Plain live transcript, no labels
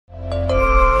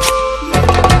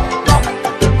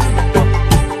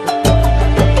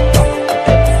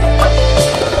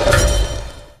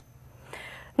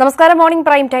നമസ്കാരം. Morning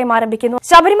prime time ആരംഭിക്കുന്നു.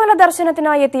 ശബരിമല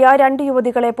ദർശനത്തിനായി എത്തിയ 2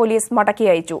 യുവതികളെ പോലീസ് മടക്കി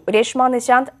അയച്ചു. രേഷ്മ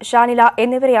നിശാന്ത്, ഷാനില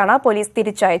എന്നിവരെയാണ് പോലീസ്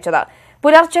തിരിച്ചയച്ചത്.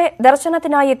 പുലർച്ചെ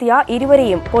ദർശനത്തിനായി എത്തിയ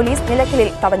ഇരുവരെയും പോലീസ്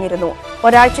നിലയ്ക്കലിൽ തടഞ്ഞിരുന്നു.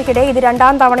 ഒരാഴ്ചയ്ക്കിടെ ഇത്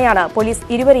 2ാം തവണയാണ് പോലീസ്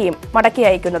ഇരുവരെയും മടക്കി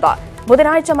അയക്കുന്നത്.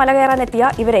 ബുധനാഴ്ച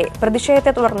മലകയറാനെത്തിയ ഇവരെ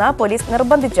പ്രതിഷേധത്തെ തുടർന്ന് പോലീസ്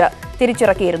നിർബന്ധിച്ച്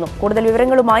തിരിച്ചിറക്കിയിരുന്നു. കൂടുതൽ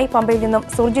വിവരങ്ങളുമായി പമ്പയിൽ നിന്നും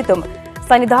സുർജിത്തും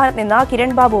സന്നിധാനത്ത് നിന്ന്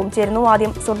കിരൺ ബാബുവും ചേരുന്നു.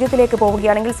 ആദ്യം സുർജിത്തിലേക്ക്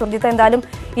പോവുകയാണെങ്കിൽ, സുർജിത്ത്, എന്തായാലും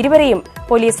ഇരുവരെയും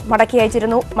പോലീസ് മടക്കി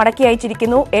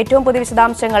അയച്ചിരിക്കുന്നു. ഏറ്റവും പുതിയ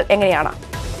വിശദാംശങ്ങൾ എങ്ങനെയാണ്?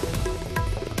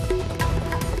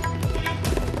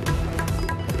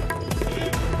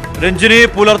 രഞ്ജിനി,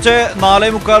 പുലർച്ചെ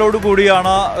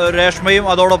 4:45 രേഷ്മയും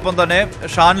അതോടൊപ്പം തന്നെ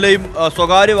ഷാനിലയും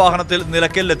സ്വകാര്യ വാഹനത്തിൽ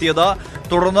നിലയ്ക്കലിലെത്തിയത്.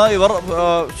 തുടർന്ന് ഇവർ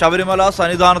ശബരിമല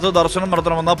സന്നിധാനത്ത് ദർശനം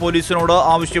നടത്തണമെന്ന് പോലീസിനോട്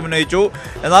ആവശ്യമുന്നയിച്ചു.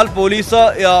 എന്നാൽ പോലീസ്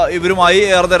ഇവരുമായി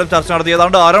ഏറെ നേരം ചർച്ച നടത്തി.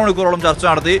 ഏതാണ്ട് അരമണിക്കൂറോളം ചർച്ച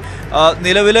നടത്തി.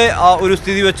 നിലവിലെ ഒരു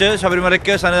സ്ഥിതി വെച്ച്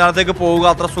ശബരിമലയ്ക്ക് സന്നിധാനത്തേക്ക് പോവുക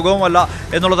അത്ര സുഗമമല്ല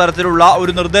എന്നുള്ള തരത്തിലുള്ള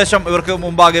ഒരു നിർദ്ദേശം ഇവർക്ക്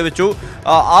മുമ്പാകെ വെച്ചു.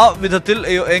 ആ വിധത്തിൽ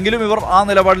എങ്കിലും ഇവർ ആ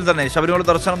നിലപാടിൽ തന്നെ ശബരിമല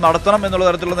ദർശനം നടത്തണം എന്നുള്ള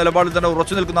തരത്തിലുള്ള നിലപാടിൽ തന്നെ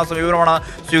ഉറച്ചു നിൽക്കുന്ന സമീപനമാണ്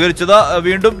സ്വീകരിച്ചത്.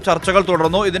 വീണ്ടും ചർച്ചകൾ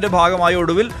തുടർന്നു. ഇതിന്റെ ഭാഗമായി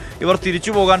ഒടുവിൽ ഇവർ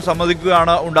തിരിച്ചു പോകാൻ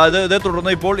സമ്മതിക്കുകയാണ് ഉണ്ടായത്. ഇതേ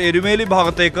തുടർന്ന് ഇപ്പോൾ എരുമേലി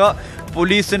ഭാഗത്തേക്ക്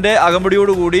പോലീസിന്റെ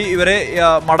അകമ്പടിയോടുകൂടി ഇവരെ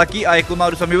മടക്കി അയക്കുന്ന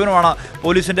ഒരു സമീപനമാണ്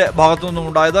പോലീസിന്റെ ഭാഗത്തു നിന്നും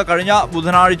ഉണ്ടായത്. കഴിഞ്ഞ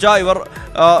ബുധനാഴ്ച ഇവർ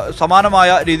സമാനമായ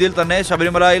രീതിയിൽ തന്നെ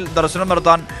ശബരിമലയിൽ ദർശനം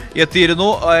നടത്താൻ എത്തിയിരുന്നു.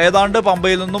 ഏതാണ്ട്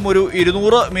പമ്പയിൽ നിന്നും ഒരു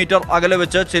 200 മീറ്റർ അകലെ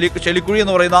വെച്ച് ചെലിക്കുഴി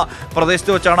എന്ന് പറയുന്ന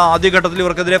പ്രദേശത്ത് വെച്ചാണ് ആദ്യഘട്ടത്തിൽ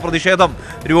ഇവർക്കെതിരെ പ്രതിഷേധം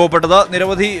രൂപപ്പെട്ടത്.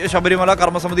 നിരവധി ശബരിമല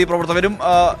കർമ്മസമിതി പ്രവർത്തകരും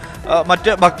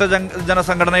മറ്റ് ഭക്തജന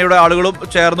സംഘടനയുടെ ആളുകളും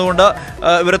ചേർന്നുകൊണ്ട്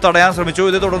ഇവരെ തടയാൻ ശ്രമിച്ചു.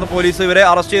 ഇതേ തുടർന്ന് പോലീസ് ഇവരെ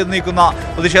അറസ്റ്റ് ചെയ്ത് നീക്കുന്ന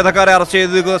പ്രതിഷേധക്കാരെ അറസ്റ്റ്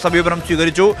ചെയ്ത് നീക്കുന്ന സമീപനം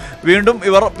സ്വീകരിച്ചു. വീണ്ടും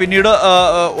ഇവർ പിന്നീട്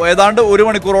ഏതാണ്ട് 1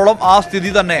 മണിക്കൂറോളം ആ സ്ഥിതി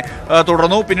തന്നെ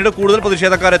തുടർന്നു. പിന്നീട് കൂടുതൽ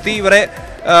പ്രതിഷേധക്കാരെത്തി. ഇവരെ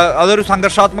അതൊരു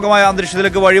സംഘർഷാത്മകമായ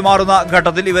അന്തരീക്ഷത്തിലേക്ക് വഴിമാറുന്ന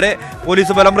ഘട്ടത്തിൽ ഇവരെ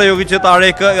പോലീസ് ബലം പ്രയോഗിച്ച്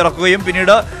താഴേക്ക് ഇറക്കുകയും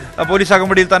പിന്നീട് പോലീസ്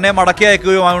അകമ്പടിയിൽ തന്നെ മടക്കി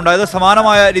അയക്കുകയുമാണ് ഉണ്ടായത്.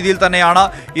 സമാനമായ രീതിയിൽ തന്നെയാണ്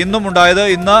ഇന്നും ഉണ്ടായത്.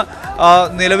 ഇന്ന്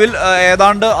നിലവിൽ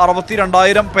ഏതാണ്ട്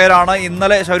 62,000 പേരാണ്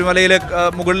ഇന്നലെ ശബരിമലയിലെ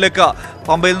മുകളിലേക്ക്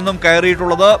പമ്പയിൽ നിന്നും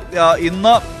കയറിയിട്ടുള്ളത്.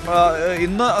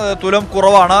 ഇന്ന് തുലം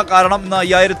കുറവാണ്. കാരണം ഇന്ന്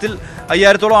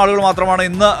 5000-ഓളം ആളുകൾ മാത്രമാണ്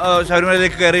ഇന്ന്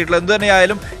ശബരിമലയിലേക്ക് കയറിയിട്ടുള്ളത്. എന്ത്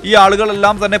തന്നെയായാലും ഈ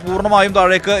ആളുകളെല്ലാം തന്നെ പൂർണ്ണമായും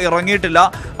താഴേക്ക് ഇറങ്ങിയിട്ടില്ല.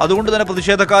 അതുകൊണ്ട് തന്നെ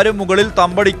പ്രതിഷേധക്കാരും മുകളിൽ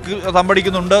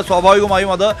തമ്പടിക്കുന്നുണ്ട്.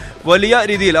 സ്വാഭാവികമായും അത് വലിയ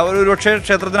രീതിയിൽ ഒരുപക്ഷെ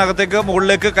ക്ഷേത്രത്തിനകത്തേക്ക്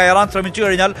മുകളിലേക്ക് കയറാൻ ശ്രമിച്ചു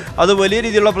കഴിഞ്ഞാൽ അത് വലിയ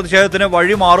രീതിയിലുള്ള പ്രതിഷേധത്തിന്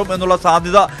വഴിമാറും എന്നുള്ള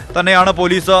സാധ്യത തന്നെയാണ്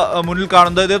പോലീസ് മുന്നിൽ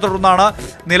കാണുന്നത്. ഇതേ തുടർന്നാണ്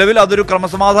നിലവിൽ അതൊരു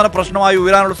ക്രമസമാധാന പ്രശ്നമായി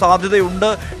ഉയരാനുള്ള സാധ്യതയുണ്ട്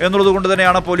എന്നുള്ളത് കൊണ്ട്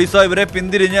തന്നെയാണ് പോലീസ് ഇവരെ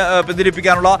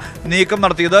പിന്തിരിപ്പിക്കാനുള്ള നീക്കം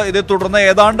നടത്തിയത്. ഇതേ തുടർന്ന്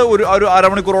ഏതാണ്ട് ഒരു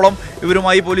അരമണിക്കൂറോളം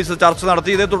ഇവരുമായി പോലീസ് ചർച്ച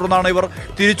നടത്തി. ഇതേ തുടർന്നാണ് ഇവർ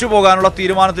തിരിച്ചു പോകാനുള്ള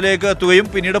തീരുമാനത്തിലേക്ക് എത്തുകയും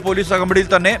പിന്നീട് പോലീസ് അകമ്പടിയിൽ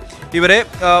തന്നെ ഇവരെ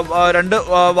 2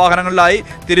 വാഹനങ്ങളിലായി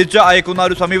തിരിച്ച് അയക്കുന്ന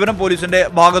ഒരു സമീപനം പോലീസിന്റെ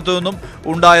ഭാഗത്തു നിന്നും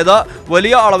ഉണ്ടായത്.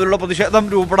 വലിയ അളവിലുള്ള പ്രതിഷേധം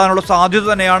രൂപപ്പെടാനുള്ള സാധ്യത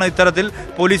തന്നെയാണ് ഇത്തരത്തിൽ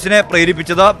പോലീസിനെ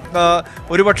പ്രേരിപ്പിച്ചത്.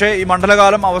 ഒരുപക്ഷെ ഈ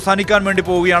മണ്ഡലകാലം അവസാനിക്കാൻ വേണ്ടി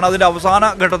പോവുകയാണ്. അതിന്റെ അവസാന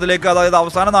ഘട്ടത്തിലേക്ക്, അതായത്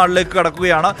അവസാന നാളിലേക്ക്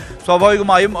കടക്കുകയാണ്.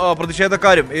 സ്വാഭാവികമായും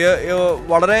പ്രതിഷേധക്കാരും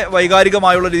വളരെ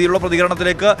വൈകാരികമായുള്ള രീതിയിലുള്ള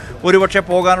പ്രതികരണത്തിലേക്ക് ഒരുപക്ഷെ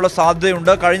പോകാനുള്ള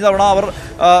സാധ്യതയുണ്ട്. കഴിഞ്ഞ തവണ അവർ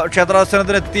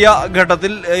ക്ഷേത്രദർശനത്തിനെത്തിയ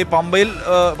ഘട്ടത്തിൽ ഈ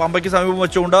പമ്പയ്ക്ക് സമീപം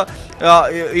വെച്ചുകൊണ്ട്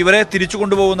ഇവരെ തിരിച്ചു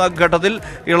കൊണ്ടുപോകുന്ന ഘട്ടത്തിൽ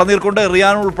ഇളനീർ കൊണ്ട്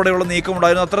എറിയാനും ഉൾപ്പെടെയുള്ള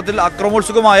നീക്കമുണ്ടായിരുന്നു. അത്തരത്തിൽ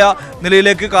അക്രമോത്സുകമായ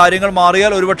നിലയിലേക്ക് കാര്യങ്ങൾ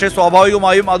മാറിയാൽ ഒരുപക്ഷെ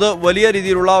സ്വാഭാവികമായും അത് വലിയ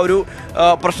രീതിയിലുള്ള ഒരു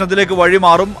പ്രശ്നത്തിലേക്ക്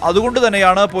വഴിമാറും. അതുകൊണ്ട്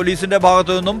തന്നെയാണ് പോലീസിന്റെ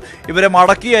ഭാഗത്തു നിന്നും ഇവരെ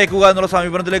മടക്കി അയക്കുക എന്നുള്ള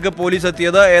സമീപനത്തിലേക്ക് പോലീസ്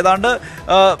എത്തിയത്. ഏതാണ്ട്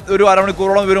ഒരു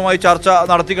അരമണിക്കൂറോളം ഇവരുമായി ചർച്ച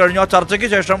നടത്തി കഴിഞ്ഞു. ആ ചർച്ചയ്ക്ക്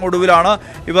ശേഷം ഒടുവിലാണ്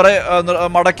ഇവരെ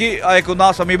മടക്കി അയക്കുന്ന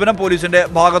സമീപനം പോലീസിന്റെ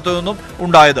ഭാഗത്തു നിന്നും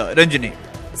ഉണ്ടായത്. രഞ്ജിനി,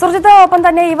 സുർജിത്ത്, ഒപ്പം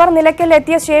തന്നെ ഇവർ നിലയ്ക്കൽ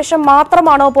എത്തിയ ശേഷം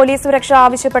മാത്രമാണോ പോലീസ് സുരക്ഷ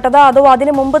ആവശ്യപ്പെട്ടത്, അതോ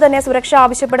അതിനു മുമ്പ് തന്നെ സുരക്ഷ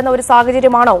ആവശ്യപ്പെടുന്ന ഒരു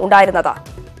സാഹചര്യമാണോ ഉണ്ടായിരുന്നത്?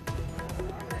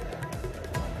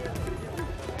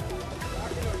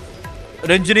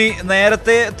 രഞ്ജിനി,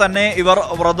 നേരത്തെ തന്നെ ഇവർ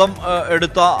വ്രതം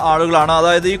എടുത്ത ആളുകളാണ്.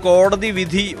 അതായത് ഈ കോടതി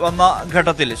വിധി വന്ന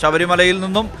ഘട്ടത്തിൽ ശബരിമലയിൽ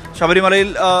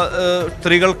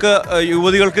സ്ത്രീകൾക്ക്,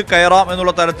 യുവതികൾക്ക് കയറാം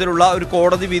എന്നുള്ള തരത്തിലുള്ള ഒരു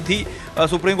കോടതി വിധി,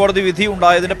 സുപ്രീം കോടതി വിധി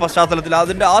ഉണ്ടായതിന്റെ പശ്ചാത്തലത്തിൽ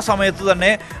ആ സമയത്ത് തന്നെ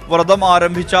വ്രതം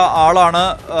ആരംഭിച്ച ആളാണ്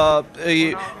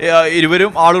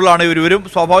ആളുകളാണ് ഇരുവരും.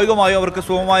 സ്വാഭാവികമായും അവർക്ക്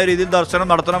സുഗമമായ രീതിയിൽ ദർശനം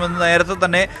നടത്തണമെന്ന് നേരത്തെ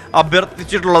തന്നെ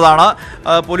അഭ്യർത്ഥിച്ചിട്ടുള്ളതാണ്.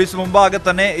 പോലീസ് മുമ്പാകെ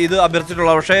തന്നെ ഇത്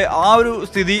അഭ്യർത്ഥിച്ചിട്ടുള്ളത്. പക്ഷേ ആ ഒരു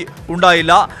സ്ഥിതി ഉണ്ടായി.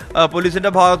 ഉണ്ടായില്ല. പോലീസിന്റെ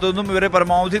ഭാഗത്തു നിന്നും ഇവരെ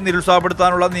പരമാവധി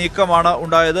നിരുത്സാഹപ്പെടുത്താനുള്ള നീക്കമാണ്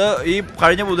ഉണ്ടായത്. ഈ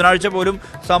കഴിഞ്ഞ ബുധനാഴ്ച പോലും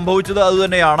സംഭവിച്ചത്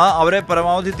അതുതന്നെയാണ്. അവരെ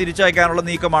പരമാവധി തിരിച്ചയക്കാനുള്ള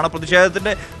നീക്കമാണ്.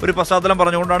 പ്രതിഷേധത്തിന്റെ ഒരു പശ്ചാത്തലം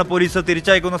പറഞ്ഞുകൊണ്ടാണ് പോലീസ്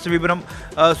തിരിച്ചയക്കുന്ന സമീപനം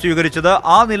സ്വീകരിച്ചത്.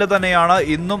 ആ നില തന്നെയാണ്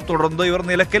ഇന്നും തുടർന്ന്. ഇവർ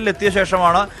നിലയ്ക്കലിലെത്തിയ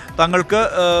ശേഷമാണ് തങ്ങൾക്ക്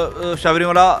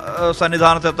ശബരിമല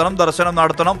സന്നിധാനത്തെത്തണം, ദർശനം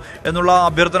നടത്തണം എന്നുള്ള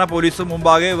അഭ്യർത്ഥന പോലീസ്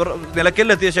മുമ്പാകെ ഇവർ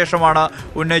നിലയ്ക്കലിലെത്തിയ ശേഷമാണ്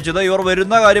ഉന്നയിച്ചത്. ഇവർ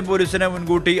വരുന്ന കാര്യം പോലീസിനെ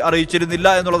മുൻകൂട്ടി അറിയിച്ചിരുന്നില്ല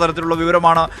എന്നുള്ള തരത്തിലുള്ള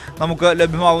വിവരമാണ് നമുക്ക്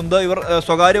ലഭ്യമാകുന്നത്. ഇവർ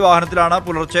സ്വകാര്യ വാഹനത്തിലാണ്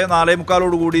പുലർച്ചെ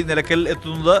 4:45 നിലയ്ക്കൽ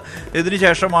എത്തുന്നത്.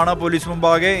 ഇതിനുശേഷമാണ് പോലീസ്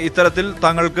മുമ്പാകെ ഇത്തരത്തിൽ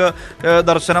തങ്ങൾക്ക്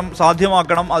ദർശനം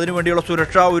സാധ്യമാക്കണം, അതിനുവേണ്ടിയുള്ള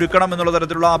സുരക്ഷ ഒരുക്കണം എന്നുള്ള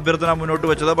തരത്തിലുള്ള അഭ്യർത്ഥന മുന്നോട്ട്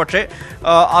വെച്ചത്. പക്ഷേ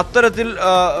അത്തരത്തിൽ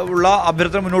ഉള്ള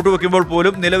അഭ്യർത്ഥന മുന്നോട്ട് വയ്ക്കുമ്പോൾ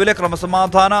പോലും നിലവിലെ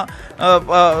ക്രമസമാധാന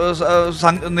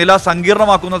നില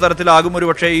സങ്കീർണമാക്കുന്ന തരത്തിലാകും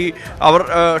ഒരുപക്ഷെ ഈ അവർ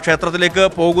ക്ഷേത്രത്തിലേക്ക്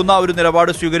പോകുന്ന ഒരു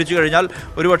നിലപാട് സ്വീകരിച്ചു കഴിഞ്ഞാൽ.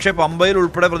 ഒരുപക്ഷെ പമ്പയിൽ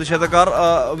ഉൾപ്പെടെ പ്രതിഷേധക്കാർ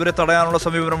ഇവരെ തടയാനുള്ള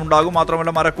സമീപനം ഉണ്ടാകും.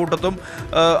 മാത്രമല്ല മരക്കൂട്ടത്തും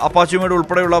അപ്പാച്ചിമേട്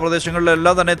ഉൾപ്പെടെയുള്ള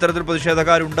പ്രദേശങ്ങളിലെല്ലാം തന്നെ ഇത്തരത്തിൽ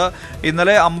പ്രതിഷേധക്കാരുണ്ട്.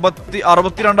 ഇന്നലെ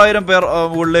 62,000 പേർ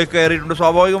മുകളിലേക്ക് കയറിയിട്ടുണ്ട്.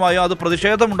 സ്വാഭാവികമായും അത്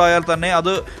പ്രതിഷേധമുണ്ടായാൽ തന്നെ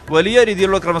അത് വലിയ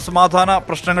രീതിയിലുള്ള ക്രമസമാധാന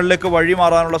പ്രശ്നങ്ങളിലേക്ക്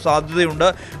വഴിമാറാനുള്ള സാധ്യതയുണ്ട്.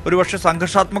 ഒരുപക്ഷെ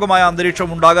സംഘർഷാത്മകമായ അന്തരീക്ഷം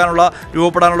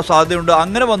രൂപപ്പെടാനുള്ള സാധ്യതയുണ്ട്.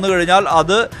 അങ്ങനെ വന്നു കഴിഞ്ഞാൽ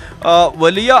അത്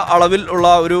വലിയ അളവിൽ ഉള്ള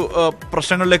ഒരു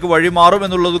പ്രശ്നങ്ങളിലേക്ക് വഴിമാറും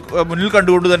എന്നുള്ളത് മുന്നിൽ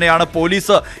കണ്ടുകൊണ്ട് തന്നെയാണ്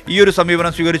പോലീസ് ഈ ഒരു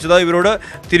സമീപനം സ്വീകരിച്ചത്. ഇവരോട്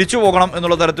തിരിച്ചു പോകണം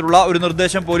എന്നുള്ള തരത്തിലുള്ള ഒരു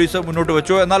നിർദ്ദേശം പോലീസ് മുന്നോട്ട്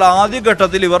വെച്ചു. എന്നാൽ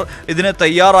ആദ്യഘട്ടത്തിൽ ഇവർ ഇതിന്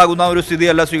തയ്യാറാകുന്ന ഒരു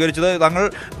സ്ഥിതിയല്ല സ്വീകരിച്ചത്. തങ്ങൾ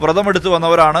വ്രതമെടുത്ത്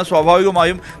വന്നവരാണ്.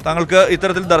 സ്വാഭാവികമായും തങ്ങൾക്ക്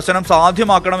ഇത്തരത്തിൽ ദർശനം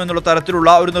സാധ്യമാക്കണം എന്നുള്ള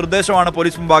തരത്തിലുള്ള ഒരു നിർദ്ദേശമാണ്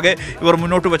പോലീസ് മുമ്പാകെ ഇവർ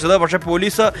മുന്നോട്ട് വെച്ചത്. പക്ഷേ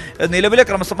പോലീസ് നിലവിലെ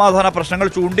ക്രമസമാധാന പ്രശ്നങ്ങൾ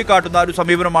ചൂണ്ടിക്കാട്ടുന്ന ഒരു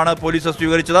സമീപനമാണ് പോലീസ്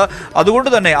സ്വീകരിച്ചത്.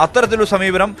 അതുകൊണ്ട് തന്നെ അത്തരത്തിലൊരു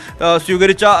സമീപനം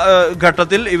സ്വീകരിച്ച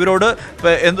ഘട്ടത്തിൽ ഇവരോട്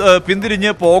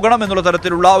പിന്തിരിഞ്ഞ് പോകണം എന്നുള്ള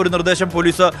തരത്തിലുള്ള ഒരു നിർദ്ദേശം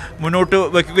പോലീസ് മുന്നോട്ട്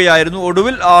വയ്ക്കുകയായിരുന്നു.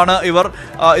 ഒടുവിൽ ആണ് ഇവർ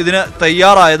ഇതിന്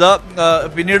തയ്യാറായത്.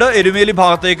 പിന്നീട് എരുമേലി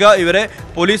ഭാഗത്തേക്ക് ഇവരെ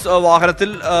പോലീസ് വാഹനത്തിൽ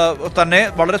തന്നെ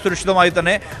വളരെ സുരക്ഷിതമായി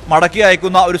തന്നെ മടക്കി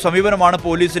അയക്കുന്ന ഒരു സമീപനമാണ്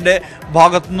പോലീസിന്റെ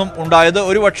ഭാഗത്തുനിന്നും ഉണ്ടായത്.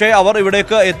 ഒരുപക്ഷെ അവർ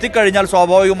ഇവിടേക്ക് എത്തിക്കഴിഞ്ഞാൽ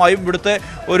സ്വാഭാവികമായും ഇവിടുത്തെ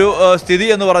ഒരു സ്ഥിതി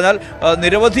എന്ന് പറഞ്ഞാൽ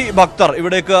നിരവധി ഭക്തർ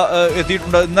ഇവിടേക്ക്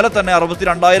എത്തിയിട്ടുണ്ട്. ഇന്നലെ തന്നെ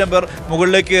 62,000 പേർ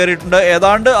മുകളിലേക്ക് കയറിയിട്ടുണ്ട്.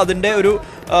 ഏതാണ്ട് അതിൻ്റെ ഒരു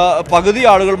പകുതി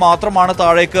ആളുകൾ മാത്രമാണ്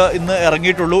താഴേക്ക് ഇന്ന്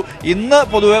ഇറങ്ങിയിട്ടുള്ളൂ. ഇന്ന്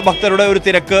പൊതുവെ ഭക്തരുടെ ഒരു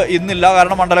തിരക്ക് ഇന്നില്ല.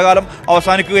 കാരണം മണ്ഡലകാലം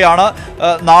അവസാനിക്കുകയാണ്.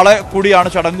 നാളെ കൂടിയാണ്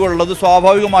ചടങ്ങുകളുള്ളത്.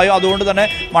 സ്വാഭാവികമായും അതുകൊണ്ട് തന്നെ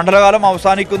മണ്ഡലകാലം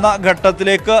അവസാനിക്കുന്ന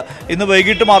ഘട്ടത്തിലേക്ക് ഇന്ന്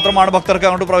വൈകിട്ട് മാത്രമാണ് ഭക്തർക്ക്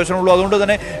അങ്ങോട്ട് പ്രവേശനമുള്ളൂ. അതുകൊണ്ട്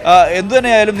തന്നെ എന്തു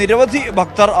തന്നെയായാലും നിരവധി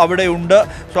ഭക്തർ അവിടെയുണ്ട്.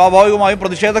 സ്വാഭാവികമായും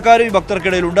പ്രതിഷേധക്കാരും ഈ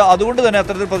ഭക്തർക്കിടയിലുണ്ട്. അതുകൊണ്ട് തന്നെ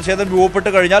അത്തരത്തിൽ പ്രതിഷേധം രൂപപ്പെട്ട്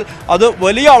കഴിഞ്ഞാൽ അത്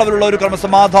വലിയ അളവിലുള്ള ഒരു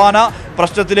ക്രമസമാധാന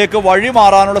പ്രശ്നത്തിലേക്ക്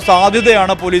വഴിമാറാനുള്ള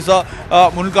സാധ്യതയാണ് പോലീസ്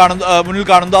മുന്നിൽ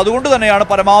കാണുന്നത്. അതുകൊണ്ട് തന്നെയാണ്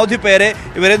പരമാവധി പേരെ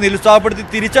ഇവരെ നിരുത്സാഹപ്പെടുത്തി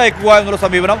തിരിച്ചയക്കുക എന്നുള്ള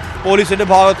സമീപനം പോലീസിന്റെ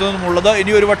ഭാഗത്തു നിന്നുമുള്ളത്.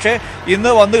 ഇനി ഒരുപക്ഷെ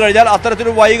ഇന്ന് വന്നു കഴിഞ്ഞാൽ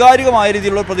അത്തരത്തിലൊരു വൈകാരികമായ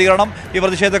രീതിയിലുള്ള പ്രതികരണം ഈ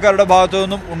പ്രതിഷേധക്കാരുടെ ഭാഗത്തു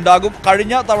നിന്നും ഉണ്ടാകും.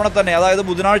 കഴിഞ്ഞ തവണ തന്നെ, അതായത്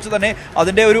ബുധനാഴ്ച തന്നെ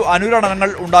അതിൻ്റെ ഒരു അനുരണനങ്ങൾ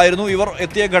ഉണ്ടായിരുന്നു. ഇവർ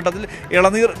എത്തിയ ഘട്ടത്തിൽ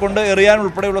ഇളനീർ കൊണ്ട് എറിയാൻ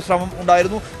ഉൾപ്പെടെയുള്ള ശ്രമം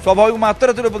ഉണ്ടായിരുന്നു. സ്വാഭാവികമായി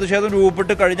അത്തരത്തിലൊരു പ്രതിഷേധം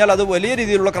രൂപപ്പെട്ട് കഴിഞ്ഞാൽ അത് വലിയ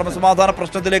രീതിയിലുള്ള ക്രമസമാധാന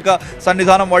പ്രശ്നത്തിലേക്ക്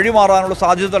സന്നിധാനം വഴിമാറാനുള്ള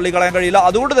സാധ്യത തള്ളിക്കളയാൻ കഴിയില്ല.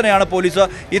 അതുകൊണ്ട് തന്നെയാണ് പോലീസ്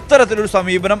ഇത്തരത്തിലൊരു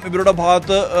സമീപനം ഇവരുടെ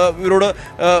ഭാഗത്ത് ഇവരോട്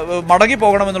മടങ്ങി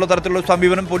പോകണമെന്നുള്ള തരത്തിലുള്ള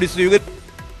സമീപനം പോലീസ് സ്വീകരിച്ചു.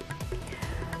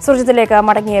 സുർജിത്തിലേക്ക്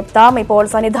മടങ്ങിയെത്താം. ഇപ്പോൾ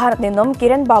സന്നിധാനത്ത് നിന്നും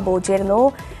കിരൺ ബാബു ചേരുന്നു.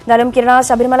 എന്നാലും കിരണ,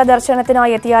 ശബരിമല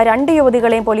ദർശനത്തിനായി എത്തിയ 2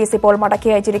 യുവതികളെയും പോലീസ് ഇപ്പോൾ മടക്കി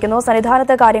അയച്ചിരിക്കുന്നു.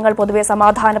 സന്നിധാനത്തെ കാര്യങ്ങൾ പൊതുവെ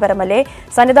സമാധാനപരമല്ലേ?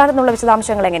 സന്നിധാനത്ത് നിന്നുള്ള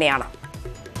വിശദാംശങ്ങൾ എങ്ങനെയാണ്?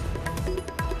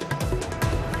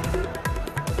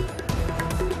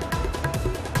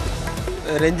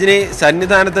 രഞ്ജിനി,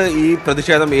 സന്നിധാനത്ത് ഈ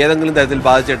പ്രതിഷേധം ഏതെങ്കിലും തരത്തിൽ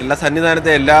ബാധിച്ചിട്ടില്ല.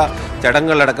 സന്നിധാനത്തെ എല്ലാ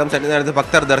ചടങ്ങുകളടക്കം, സന്നിധാനത്ത്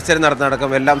ഭക്തർ ദർശനം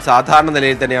നടത്തുന്നതടക്കം എല്ലാം സാധാരണ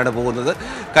നിലയിൽ തന്നെയാണ് പോകുന്നത്.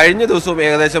 കഴിഞ്ഞ ദിവസവും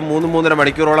ഏകദേശം 3-3.5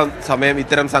 മണിക്കൂറോളം സമയം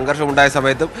ഇത്തരം സംഘർഷമുണ്ടായ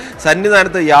സമയത്തും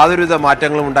സന്നിധാനത്ത് യാതൊരുവിധ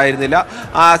മാറ്റങ്ങളും ഉണ്ടായിരുന്നില്ല.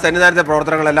 ആ സന്നിധാനത്തെ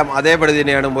പ്രവർത്തനങ്ങളെല്ലാം അതേപടി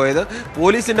തന്നെയാണ് പോയത്.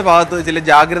 പോലീസിൻ്റെ ഭാഗത്ത് ചില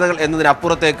ജാഗ്രതകൾ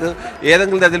എന്നതിനപ്പുറത്തേക്ക്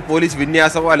ഏതെങ്കിലും തരത്തിൽ പോലീസ്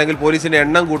വിന്യാസമോ അല്ലെങ്കിൽ പോലീസിൻ്റെ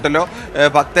എണ്ണം കൂട്ടലോ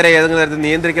ഭക്തരെ ഏതെങ്കിലും തരത്തിൽ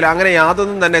നിയന്ത്രിക്കലോ അങ്ങനെ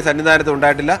യാതൊന്നും തന്നെ സന്നിധാനത്ത്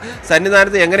ഉണ്ടായിട്ടില്ല.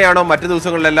 സന്നിധാനത്ത് എങ്ങനെയാണോ മറ്റു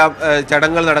ദിവസങ്ങളിലെല്ലാം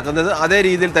ചടങ്ങുകൾ നടക്കുന്നത് അതേ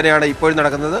രീതിയിൽ തന്നെയാണ് ഇപ്പോഴും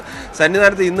നടക്കുന്നത്.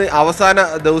 സന്നിധാനത്ത് ഇന്ന് അവസാന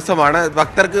ദിവസമാണ്.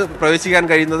 ഭക്തർക്ക് പ്രവേശിക്കാൻ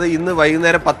കഴിയുന്നത് ഇന്ന്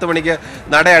വൈകുന്നേരം 10 മണിക്ക്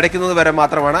നട അടയ്ക്കുന്നത് വരെ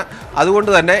മാത്രമാണ്. അതുകൊണ്ട്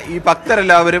തന്നെ ഈ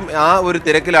ഭക്തരെല്ലാവരും ആ ഒരു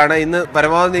തിരക്കിലാണ്. ഇന്ന്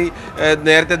പരമാവധി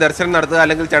നേരത്തെ ദർശനം നടത്തുക,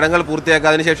 അല്ലെങ്കിൽ ചടങ്ങുകൾ പൂർത്തിയാക്കുക,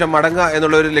 അതിനുശേഷം മടങ്ങുക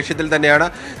എന്നുള്ള ഒരു ലക്ഷ്യത്തിൽ തന്നെയാണ്.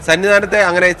 സന്നിധാനത്തെ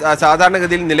അങ്ങനെ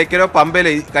സാധാരണഗതിയിൽ നിലയ്ക്കലോ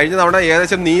പമ്പയിലോ കഴിഞ്ഞ തവണ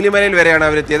ഏകദേശം നീലിമലയിൽ വരെയാണ്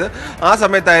അവരെത്തിയത്. ആ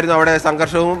സമയത്തായിരുന്നു അവിടെ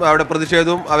സംഘർഷവും അവിടെ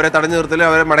പ്രതിഷേധവും അവരെ തടഞ്ഞു നിർത്തലും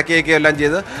അവരെ മടക്കിയേക്കുകയും എല്ലാം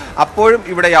ചെയ്ത്. അപ്പോഴും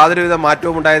ഇവിടെ യാതൊരുവിധ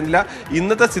മാറ്റവും ഉണ്ടായിരുന്നില്ല.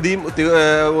 ഇന്നത്തെ സ്ഥിതിയും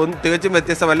തികച്ചും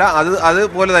വ്യത്യസ്തമല്ല.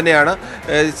 അതുപോലെ തന്നെയാണ്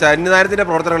സന്നിധാനത്തിൻ്റെ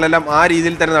പ്രവർത്തനങ്ങളെല്ലാം ആ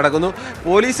രീതിയിൽ തന്നെ നടക്കുന്നു.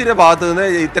 പോലീസിൻ്റെ ഭാഗത്തു നിന്ന്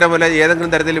ഇത്തരമല്ല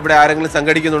ഏതെങ്കിലും തരത്തിൽ ഇവിടെ ആരെങ്കിലും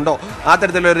സംഘടിക്കുന്നുണ്ടോ ആ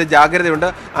തരത്തിലൊരു ജാഗ്രതയുണ്ട്.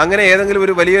 അങ്ങനെ ഏതെങ്കിലും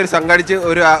ഒരു വലിയൊരു സംഘടിച്ച്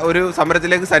ഒരു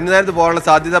സമരത്തിലേക്ക് സന്നിധാനത്ത് പോകാനുള്ള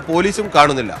സാധ്യത പോലീസും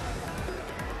കാണുന്നില്ല.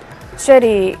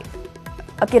 ശരി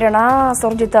കിരണ,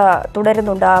 സുർജിത്ത്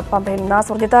തുടരുന്നുണ്ട് പമ്പയിൽ നിന്ന്.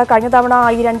 സുർജിത്ത്, കഴിഞ്ഞ തവണ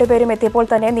ഈ രണ്ടുപേരും എത്തിയപ്പോൾ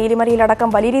തന്നെ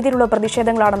നീലിമലയിലടക്കം വലിയ രീതിയിലുള്ള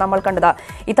പ്രതിഷേധങ്ങളാണ് നമ്മൾ കണ്ടത്.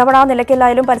 ഇത്തവണ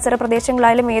നിലയ്ക്കലായാലും പരിസര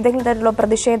പ്രദേശങ്ങളായാലും ഏതെങ്കിലും തരത്തിലുള്ള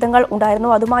പ്രതിഷേധങ്ങൾ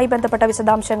ഉണ്ടായിരുന്നു? അതുമായി ബന്ധപ്പെട്ട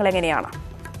വിശദാംശങ്ങൾ എങ്ങനെയാണ്?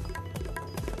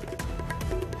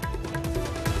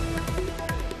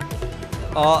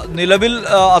 നിലവിൽ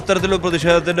അത്തരത്തിലുള്ള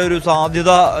പ്രതിഷേധത്തിന്റെ ഒരു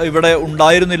സാധ്യത ഇവിടെ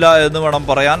ഉണ്ടായിരുന്നില്ല എന്ന് വേണം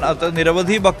പറയാൻ.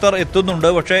 നിരവധി ഭക്തർ എത്തുന്നുണ്ട്,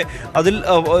 പക്ഷേ അതിൽ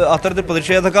അത്തരത്തിൽ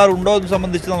പ്രതിഷേധക്കാർ ഉണ്ടോ എന്ന്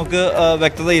സംബന്ധിച്ച് നമുക്ക്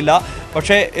വ്യക്തതയില്ല.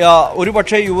 പക്ഷേ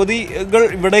ഒരുപക്ഷെ യുവതികൾ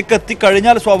ഇവിടേക്ക്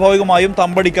എത്തിക്കഴിഞ്ഞാൽ സ്വാഭാവികമായും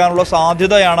തമ്പടിക്കാനുള്ള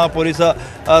സാധ്യതയാണ് പോലീസ്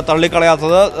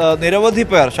തള്ളിക്കളയാത്തത്. നിരവധി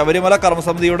പേർ, ശബരിമല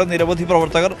കർമ്മസമിതിയുടെ നിരവധി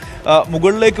പ്രവർത്തകർ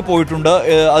മുകളിലേക്ക് പോയിട്ടുണ്ട്.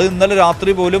 അത് ഇന്നലെ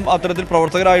രാത്രി പോലും അത്തരത്തിൽ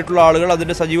പ്രവർത്തകരായിട്ടുള്ള ആളുകൾ,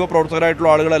 അതിൻ്റെ സജീവ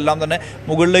പ്രവർത്തകരായിട്ടുള്ള ആളുകളെല്ലാം തന്നെ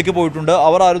മുകളിലേക്ക് പോയിട്ടുണ്ട്.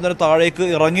 അവർ ആരും തന്നെ താഴേക്ക്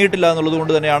ഇറങ്ങിയിട്ടില്ല എന്നുള്ളത്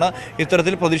കൊണ്ട് തന്നെയാണ്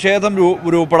ഇത്തരത്തിൽ പ്രതിഷേധം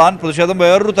രൂപപ്പെടാൻ, പ്രതിഷേധം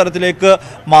വേറൊരു തരത്തിലേക്ക്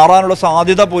മാറാനുള്ള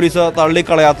സാധ്യത പോലീസ്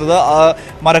തള്ളിക്കളയാത്തത്.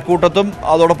 മരക്കൂട്ടത്തും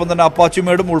അതോടൊപ്പം തന്നെ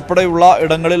അപ്പാച്ചിമേടും ഉൾപ്പെടെയുള്ള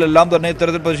ഇടങ്ങളിലെല്ലാം തന്നെ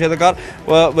ഇത്തരത്തിൽ പ്രതിഷേധക്കാർ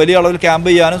വലിയ അളവിൽ ക്യാമ്പ്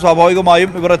ചെയ്യാനും സ്വാഭാവികമായും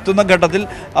ഇവർ എത്തുന്ന ഘട്ടത്തിൽ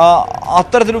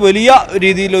അത്തരത്തിൽ വലിയ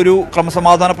രീതിയിലൊരു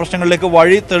ക്രമസമാധാന പ്രശ്നങ്ങളിലേക്ക്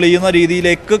വഴി തെളിയുന്ന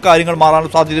രീതിയിലേക്ക് കാര്യങ്ങൾ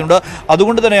മാറാനുള്ള സാധ്യതയുണ്ട്.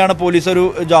 അതുകൊണ്ട് തന്നെയാണ് പോലീസ് ഒരു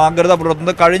ജാഗ്രത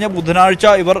പുലർത്തുന്നത്. കഴിഞ്ഞ ബുധനാഴ്ച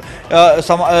ഇവർ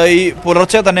ഈ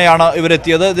പുലർച്ചെ തന്നെയാണ്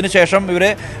ഇവരെത്തിയത്. ഇതിനുശേഷം ഇവരെ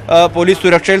പോലീസ്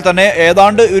സുരക്ഷയിൽ തന്നെ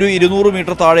ഏതാണ്ട് ഒരു 200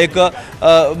 മീറ്റർ താഴേക്ക്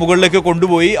മുകളിലേക്ക്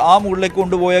കൊണ്ടുപോയി. ആ മുകളിലേക്ക്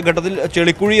കൊണ്ടുപോയ ഘട്ടത്തിൽ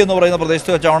ചെളിക്കുഴി എന്ന് പറയുന്ന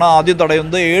പ്രദേശത്ത് വെച്ചാണ് ആദ്യം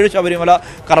തടയുന്നത്. 7 ശബരിമല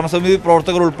കർമ്മസമിതി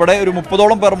പ്രവർത്തകർ ഉൾപ്പെടെ ഒരു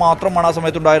 30ഓളം പേർ മാത്രമാണ് ആ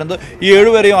സമയത്തുണ്ടായിരുന്നത്. ഈ 7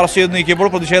 പേരെയും അറസ്റ്റ് ചെയ്ത് നീക്കിയപ്പോൾ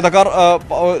പ്രതിഷേധക്കാർ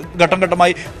ഘട്ടം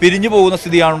ഘട്ടമായി പിരിഞ്ഞു പോകുന്ന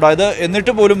സ്ഥിതിയാണ് ഉണ്ടായത്.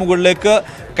 എന്നിട്ട് പോലും മുകളിലേക്ക്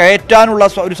കയറ്റാനുള്ള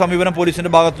ഒരു സമീപനം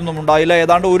പോലീസിന്റെ ഭാഗത്തുനിന്നും ഉണ്ടായില്ല.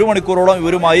 ഏതാണ്ട് 1 മണിക്കൂറോളം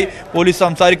ഇവരുമായി പോലീസ്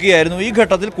സംസാരിക്കുകയായിരുന്നു. ഈ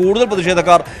ഘട്ടത്തിൽ കൂടുതൽ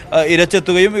പ്രതിഷേധക്കാർ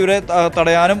ഇരച്ചെത്തുകയും ഇവരെ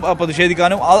തടയാനും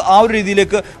പ്രതിഷേധിക്കാനും ആ ഒരു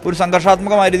രീതിയിലേക്ക്, ഒരു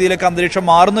സംഘർഷാത്മകമായ രീതിയിലേക്ക് അന്തരീക്ഷം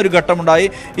മാറുന്ന ഒരു ഘട്ടമുണ്ടായി.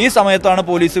 ഈ സമയത്താണ്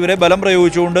പോലീസ് ഇവരെ ബലം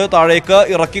പ്രയോഗിച്ചുകൊണ്ട് താഴേക്ക്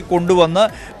ഇറക്കി കൊണ്ടുവന്ന്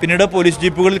പിന്നീട് പോലീസ്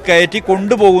ജീപ്പുകളിൽ കയറ്റി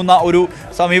കൊണ്ടുപോകുന്ന ഒരു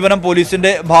സമീപനം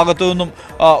പോലീസിന്റെ ഭാഗത്തു നിന്നും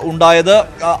ഉണ്ടായത്.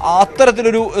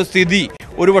 അത്തരത്തിലൊരു സ്ഥിതി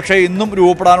ഒരുപക്ഷെ ഇന്നും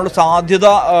രൂപപ്പെടാനുള്ള സാധ്യത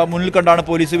മുന്നിൽ കണ്ടാണ്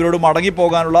പോലീസ് ഇവരോട്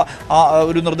മടങ്ങിപ്പോകാനുള്ള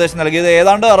ഒരു നിർദ്ദേശം നൽകിയത്.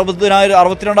 ഏതാണ്ട്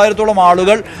 62,000-ഓളം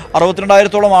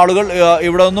ആളുകൾ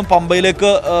ഇവിടെ നിന്നും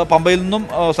പമ്പയിൽ നിന്നും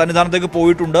സന്നിധാനത്തേക്ക്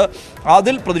പോയിട്ടുണ്ട്.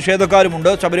 അതിൽ പ്രതിഷേധക്കാരുമുണ്ട്,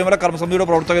 ശബരിമല കർമ്മസമിതിയുടെ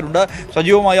പ്രവർത്തകരുണ്ട്,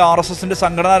 സജീവമായ RSSന്റെ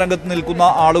സംഘടനാ രംഗത്ത് നിൽക്കുന്ന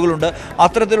ആളുകളുണ്ട്.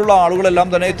 അത്തരത്തിലുള്ള ആളുകളെല്ലാം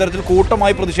തന്നെ ഇത്തരത്തിൽ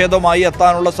കൂട്ടമായി പ്രതിഷേധവുമായി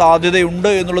എത്താനുള്ള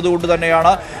സാധ്യതയുണ്ട് എന്നുള്ളത് കൊണ്ട്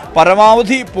തന്നെയാണ്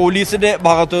പരമാവധി പോലീസിന്റെ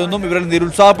ഭാഗത്തു നിന്നും ഇവരെ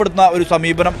നിരുത്സാഹപ്പെടുത്തുന്ന ഒരു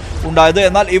സമീപനം ഉണ്ടായത്.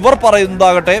 എന്നാൽ ഇവർ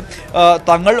പറയുന്നതാകട്ടെ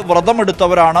തങ്ങൾ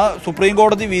വ്രതമെടുത്തവരാണ്, സുപ്രീം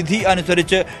കോടതി വിധി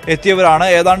അനുസരിച്ച് എത്തിയവരാണ്,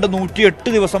 ഏതാണ്ട് 108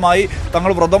 ദിവസമായി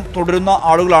തങ്ങൾ വ്രതം തുടരുന്ന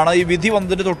ആളുകളാണ്, ഈ വിധി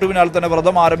വന്നതിന് തൊട്ടു പിന്നാലെ തന്നെ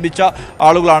വ്രതം ആരംഭിച്ച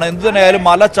ആളുകളാണ്, എന്തു തന്നെയായാലും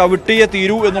മല ചവിട്ടിയേ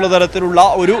തീരൂ എന്നുള്ള തരത്തിലുള്ള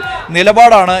ഒരു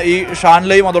നിലപാടാണ് ഈ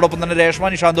ഷാനിലയും അതോടൊപ്പം തന്നെ രേഷ്മ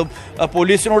നിശാന്തും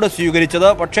പോലീസിനോട് സ്വീകരിച്ചത്.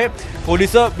 പക്ഷേ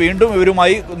പോലീസ് വീണ്ടും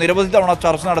ഇവരുമായി നിരവധി തവണ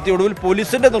ചർച്ച നടത്തി. ഒടുവിൽ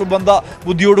പോലീസിന്റെ നിർബന്ധ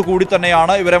ബുദ്ധിയോട് കൂടി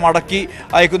തന്നെയാണ് ഇവരെ മടക്കി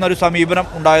അയക്കുന്ന ഒരു സമീപനം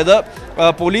ഉണ്ടായത്.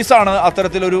 പോലീസാണ്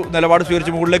അത്തരത്തിലൊരു നിലപാട്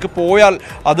സ്വീകരിച്ച് മുകളിലേക്ക് പോയാൽ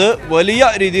അത് വലിയ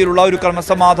രീതിയിലുള്ള ഒരു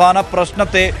ക്രമസമാധാന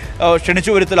പ്രശ്നത്തെ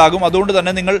ക്ഷണിച്ചു വരുത്തലാകും. അതുകൊണ്ട്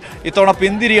തന്നെ നിങ്ങൾ ഇത്തവണ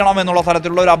പിന്തിരിയണം എന്നുള്ള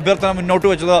തരത്തിലുള്ള ഒരു അഭ്യർത്ഥന മുന്നോട്ട്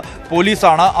വെച്ചത്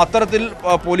പോലീസാണ്. അത്തരത്തിൽ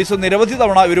പോലീസ് നിരവധി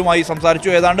തവണ ഇവരുമായി സംസാരിച്ചു.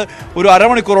 ഏതാണ്ട് ഒരു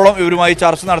അരമണിക്കൂറോളം ഇവരുമായി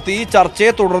ചർച്ച നടത്തി. ഈ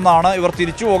ചർച്ചയെ തുടർന്നാണ് ഇവർ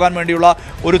തിരിച്ചു പോകാൻ വേണ്ടിയുള്ള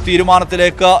ഒരു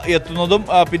തീരുമാനത്തിലേക്ക് എത്തുന്നതും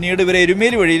പിന്നീട് ഇവരെ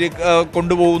എരുമേലി വഴിയിൽ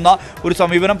കൊണ്ടുപോകുന്ന ഒരു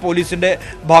സമീപനം പോലീസിന്റെ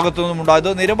ഭാഗത്തു നിന്നും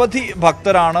ഉണ്ടായത്. നിരവധി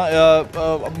ഭക്തരാണ്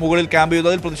മുകളിൽ ക്യാമ്പ് ചെയ്തത്,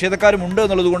 അതിൽ പ്രതിഷേധക്കാരുമുണ്ട്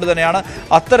എന്നുള്ളത് കൊണ്ട് തന്നെയാണ്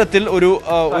അത്തരത്തിൽ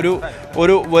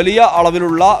ഒരു വലിയ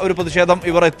അളവിലുള്ള ഒരു പ്രതിഷേധം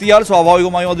ഇവർ എത്തിയാൽ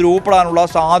സ്വാഭാവികമായും അത് രൂപപ്പെടാനുള്ള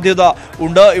സാധ്യത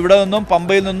ഉണ്ട്. ഇവിടെ നിന്നും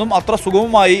പമ്പയിൽ നിന്നും അത്ര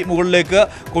സുഗമമായി മുകളിലേക്ക്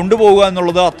കൊണ്ടുപോകുക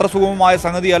എന്നുള്ളത് അത്ര സുഗമമായ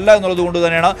സംഗതിയല്ല എന്നുള്ളത് കൊണ്ട്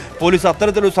തന്നെയാണ് പോലീസ്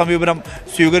അത്തരത്തിലൊരു സമീപനം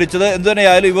സ്വീകരിച്ചത്. എന്തു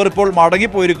തന്നെയായാലും ഇവർ ഇപ്പോൾ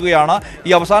മടങ്ങിപ്പോയിരിക്കുകയാണ്.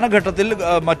 ഈ അവസാന ഘട്ടത്തിൽ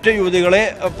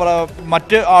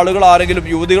മറ്റ് ആളുകൾ ആരെങ്കിലും,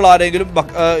 യുവതികൾ ആരെങ്കിലും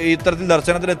ഇത്തരത്തിൽ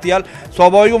ദർശനത്തിനെത്തിയാൽ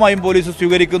സ്വാഭാവികമായും പോലീസ്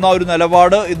സ്വീകരിക്കുന്ന ഒരു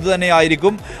നിലപാട് ഇത്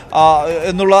തന്നെയായിരിക്കും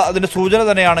എന്നുള്ള അതിൻ്റെ സൂചന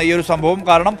തന്നെയാണ് ഈ ഒരു സംഭവം.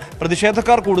 കാരണം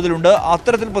പ്രതിഷേധക്കാർ കൂടുതലുണ്ട്.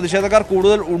 അത്തരത്തിൽ പ്രതിഷേധക്കാർ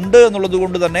കൂടുതൽ ഉണ്ട് എന്നുള്ളത്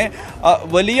കൊണ്ട് തന്നെ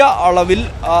വലിയ അളവിൽ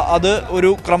അത് ഒരു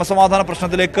ക്രമസമാധാന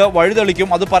പ്രശ്നത്തിലേക്ക് വഴിതെളിക്കും.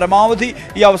 അത് പരമാവധി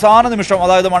ഈ അവസാന നിമിഷം,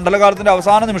 അതായത് മണ്ഡലകാലത്തിൻ്റെ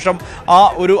അവസാന നിമിഷം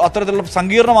ഒരു അത്തരത്തിലുള്ള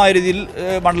സങ്കീർണമായ രീതിയിൽ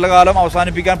മണ്ഡലകാലം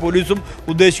അവസാനിപ്പിക്കാൻ പോലീസും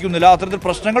ഉദ്ദേശിക്കുന്നില്ല. അത്തരത്തിൽ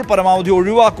പ്രശ്നങ്ങൾ പരമാവധി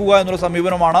ഒഴിവാക്കുക എന്നുള്ള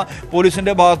സമീപനമാണ്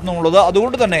പോലീസിൻ്റെ ഭാഗത്തു നിന്നുള്ളത്.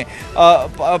 അതുകൊണ്ട് തന്നെ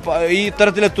ഈ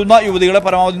ഇത്തരത്തിലെത്തുന്ന യുവതികളെ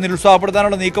പരമാവധി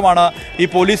നിരുത്സാഹപ്പെടുത്താനുള്ള നീക്കമാണ് ഈ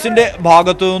പോലീസിന്റെ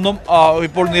ഭാഗത്തു നിന്നും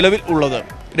ഇപ്പോൾ നിലവിൽ ഉള്ളത്.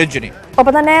 രഞ്ജിനി.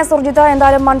 ഒപ്പം തന്നെ സുർജിത്ത്,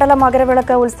 എന്തായാലും മണ്ഡല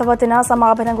മകരവിളക്ക് ഉത്സവത്തിന്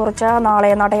സമാപനം കുറിച്ച്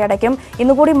നാളെ നടയടയ്ക്കും.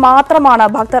 ഇന്നുകൂടി മാത്രമാണ്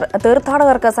ഭക്തർ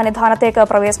തീർത്ഥാടകർക്ക് സന്നിധാനത്തേക്ക്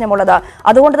പ്രവേശനമുള്ളത്.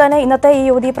 അതുകൊണ്ട് തന്നെ ഇന്നത്തെ ഈ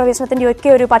യുവതീ പ്രവേശനത്തിന്റെ ഒക്കെ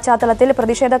ഒരു പശ്ചാത്തലത്തിൽ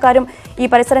പ്രതിഷേധക്കാരും ഈ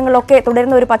പരിസരങ്ങളിലൊക്കെ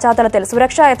തുടരുന്ന ഒരു പശ്ചാത്തലത്തിൽ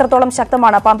സുരക്ഷ എത്രത്തോളം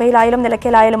ശക്തമാണ് പമ്പയിലായാലും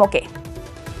നിലയ്ക്കലായാലും ഒക്കെ?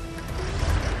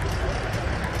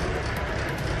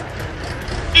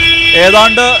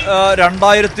 ഏതാണ്ട്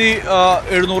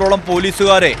 2700ഓളം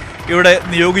പോലീസുകാരെ ഇവിടെ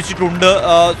നിയോഗിച്ചിട്ടുണ്ട്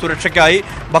സുരക്ഷയ്ക്കായി.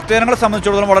 ഭക്തജനങ്ങളെ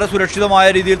സംബന്ധിച്ചിടത്തോളം വളരെ സുരക്ഷിതമായ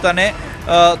രീതിയിൽ തന്നെ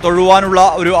തൊഴുവാനുള്ള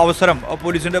ഒരു അവസരം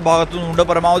പോലീസിന്റെ ഭാഗത്തു നിന്നുണ്ട്.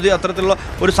 പരമാവധി അത്തരത്തിലുള്ള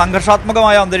ഒരു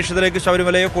സംഘർഷാത്മകമായ അന്തരീക്ഷത്തിലേക്ക്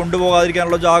ശബരിമലയെ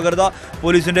കൊണ്ടുപോകാതിരിക്കാനുള്ള ജാഗ്രത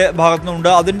പോലീസിന്റെ ഭാഗത്തു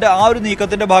നിന്നുണ്ട്. അതിന്റെ ആ ഒരു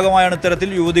നീക്കത്തിന്റെ ഭാഗമായാണ് ഇത്തരത്തിൽ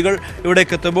യുവതികൾ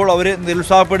ഇവിടേക്ക് എത്തുമ്പോൾ അവരെ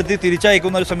നിരുത്സാഹപ്പെടുത്തി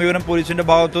തിരിച്ചയക്കുന്ന ഒരു സമീപനം പോലീസിന്റെ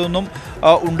ഭാഗത്തു നിന്നും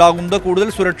ഉണ്ടാകുന്നത്. കൂടുതൽ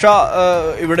സുരക്ഷ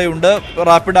ഇവിടെയുണ്ട്.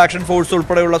 റാപ്പിഡ് ആക്ഷൻ ഫോഴ്സ്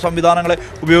ഉൾപ്പെടെയുള്ള സംവിധാനങ്ങളെ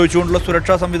ഉപയോഗിച്ചുകൊണ്ടുള്ള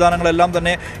സുരക്ഷാ സംവിധാനങ്ങളെല്ലാം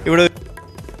തന്നെ ഇവിടെ.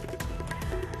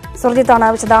 സുർജിത്താണ്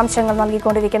വിശദാംശങ്ങൾ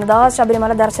നൽകിക്കൊണ്ടിരിക്കുന്നത്.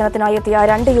 ശബരിമല ദർശനത്തിനായി എത്തിയ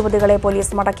 2 യുവതികളെ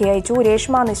പോലീസ് മടക്കി അയച്ചു.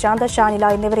 രേഷ്മ നിശാന്ത്, ഷാനില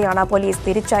എന്നിവരെയാണ് പോലീസ്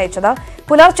തിരിച്ചയച്ചത്.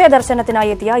 പുലർച്ചെ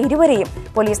ദർശനത്തിനായി എത്തിയ ഇരുവരെയും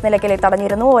പോലീസ് നിലയ്ക്കലിൽ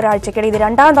തടഞ്ഞിരുന്നു. ഒരാഴ്ചക്കിടെ ഇത്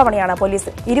 2ാം തവണയാണ്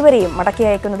പോലീസ് ഇരുവരെയും മടക്കി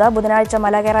അയക്കുന്നത്. ബുധനാഴ്ച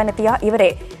മലകയറാനെത്തിയ ഇവരെ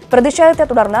പ്രതിഷേധത്തെ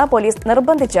തുടർന്ന് പോലീസ്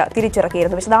നിർബന്ധിച്ച്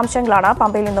തിരിച്ചിറക്കിയിരുന്നു. വിശദാംശങ്ങളാണ്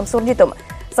പമ്പയിൽ നിന്നും സുർജിത്തും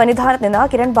സന്നിധാനത്ത് നിന്ന്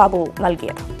കിരൺ ബാബു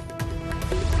നൽകിയത്.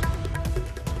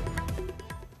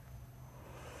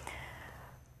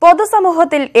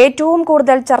 പൊതുസമൂഹത്തിൽ ഏറ്റവും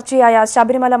കൂടുതൽ ചർച്ചയായ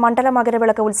ശബരിമല മണ്ഡല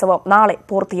മകരവിളക്ക് ഉത്സവം നാളെ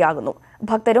പൂർത്തിയാകുന്നു.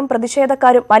 ഭക്തരും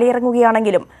പ്രതിഷേധക്കാരും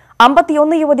മലയിറങ്ങുകയാണെങ്കിലും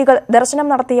 51 യുവതികൾ ദർശനം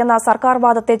നടത്തിയെന്ന സർക്കാർ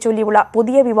വാദത്തെ ചൊല്ലിയുള്ള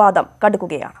പുതിയ വിവാദം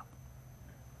കടുക്കുകയാണ്.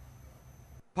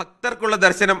 ഭക്തർക്കുള്ള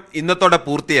ദർശനം ഇന്നത്തോടെ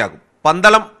പൂർത്തിയാകും.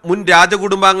 പന്തളം മുൻ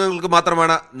രാജകുടുംബാംഗങ്ങൾക്ക്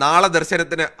മാത്രമാണ് നാളെ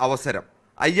ദർശനത്തിന് അവസരം.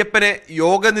 അയ്യപ്പനെ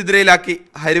യോഗനിദ്രയിലാക്കി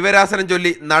ഹരിവരാസനം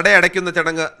ചൊല്ലി നടയടയ്ക്കുന്ന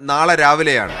ചടങ്ങ് നാളെ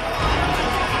രാവിലെയാണ്.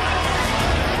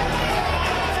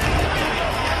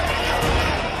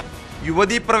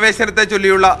 യുവതീ പ്രവേശനത്തെ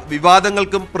ചൊല്ലിയുള്ള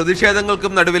വിവാദങ്ങൾക്കും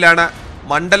പ്രതിഷേധങ്ങൾക്കും നടുവിലാണ്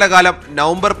മണ്ഡലകാലം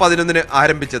നവംബർ 11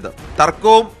 ആരംഭിച്ചത്.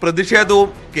 തർക്കവും പ്രതിഷേധവും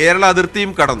കേരള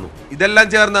അതിർത്തിയും കടന്നു. ഇതെല്ലാം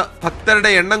ചേർന്ന്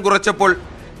ഭക്തരുടെ എണ്ണം കുറച്ചപ്പോൾ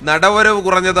നടവരവ്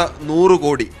കുറഞ്ഞത് 100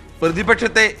 കോടി.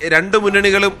 പ്രതിപക്ഷത്തെ 2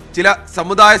 മുന്നണികളും ചില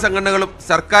സമുദായ സംഘടനകളും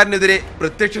സർക്കാരിനെതിരെ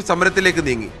പ്രത്യക്ഷ സമരത്തിലേക്ക്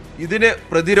നീങ്ങി. ഇതിന്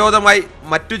പ്രതിരോധമായി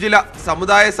മറ്റു ചില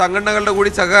സമുദായ സംഘടനകളുടെ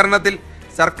കൂടി സഹകരണത്തിൽ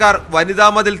സർക്കാർ വനിതാ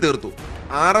മതിൽ തീർത്തു.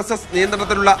 RSS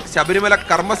നിയന്ത്രണത്തിലുള്ള ശബരിമല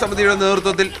കർമ്മസമിതിയുടെ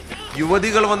നേതൃത്വത്തിൽ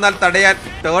യുവതികൾ വന്നാൽ തടയാൻ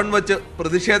ടേൺ വച്ച്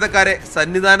പ്രതിഷേധക്കാരെ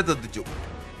സന്നിധാനത്തെത്തിച്ചു.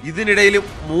 ഇതിനിടയിലും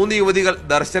 3 യുവതികൾ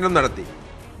ദർശനം നടത്തി.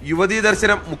 യുവതീ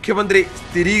ദർശനം മുഖ്യമന്ത്രി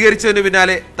സ്ഥിരീകരിച്ചതിനു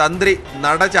പിന്നാലെ തന്ത്രി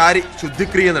നടചാരി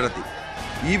ശുദ്ധിക്രിയ നടത്തി.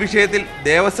 ഈ വിഷയത്തിൽ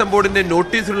ദേവസ്വം ബോർഡിന്റെ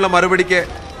നോട്ടീസിനുള്ള മറുപടിക്ക്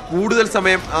കൂടുതൽ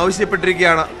സമയം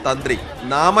ആവശ്യപ്പെട്ടിരിക്കുകയാണ് തന്ത്രി.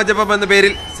 നാമജപം എന്ന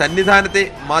പേരിൽ സന്നിധാനത്തെ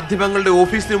മാധ്യമങ്ങളുടെ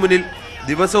ഓഫീസിനു മുന്നിൽ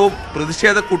ദിവസവും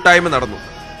പ്രതിഷേധ കൂട്ടായ്മ നടന്നു.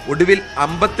 ഒടുവിൽ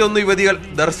 51 യുവതികൾ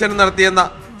ദർശനം നടത്തിയെന്ന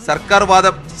സർക്കാർ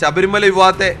വാദം ശബരിമല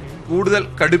വിവാദത്തെ കൂടുതൽ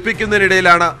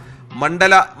കടുപ്പിക്കുന്നതിനിടയിലാണ്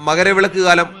മണ്ഡല മകരവിളക്ക്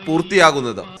കാലം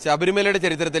പൂർത്തിയാകുന്നത്. ശബരിമലയുടെ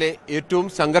ചരിത്രത്തിലെ ഏറ്റവും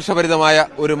സംഘർഷഭരിതമായ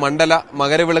ഒരു മണ്ഡല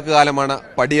മകരവിളക്ക് കാലമാണ്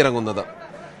പടിയിറങ്ങുന്നത്.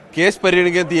 കേസ്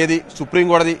പരിഗണിക്കുന്ന തീയതി സുപ്രീം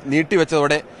കോടതി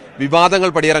നീട്ടിവെച്ചതോടെ വിവാദങ്ങൾ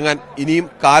പടിയിറങ്ങാൻ ഇനിയും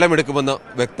കാലമെടുക്കുമെന്ന്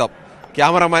വ്യക്തം.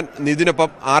 Cameraman നിതിനൊപ്പം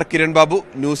R Kiran Babu,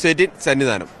 news 18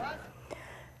 Sannidhanam.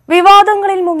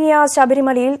 വിവാദങ്ങളിൽ മുങ്ങിയ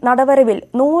ശബരിമലയിൽ നടവരവിൽ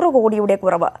 100 കോടിയുടെ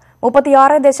കുറവ്.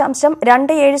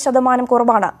 36.27%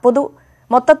 കുറവാണ്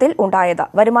മൊത്തത്തിൽ ഉണ്ടായത്.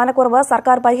 വരുമാനക്കുറവ്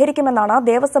സർക്കാർ പരിഹരിക്കുമെന്നാണ്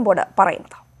ദേവസ്വം ബോർഡ്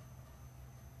പറയുന്നത്.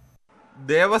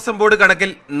 ദേവസ്വം ബോർഡ്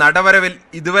കണക്കിൽ നടവരവിൽ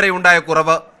ഇതുവരെ ഉണ്ടായ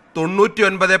കുറവ്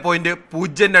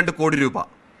 99.02 കോടി രൂപ.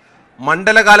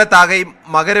 മണ്ഡലകാലത്താകെയും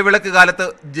മകരവിളക്ക് കാലത്ത്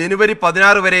ജനുവരി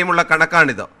 16 വരെയുമുള്ള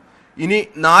കണക്കാണിത്. ഇനി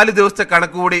 4 ദിവസത്തെ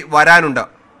കണക്കുകൂടി വരാനുണ്ട്.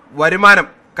 വരുമാനം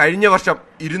കഴിഞ്ഞ വർഷം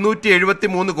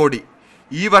 273 കോടി,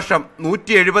 ഈ വർഷം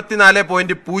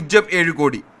 174.07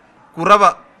 കോടി. കുറവ്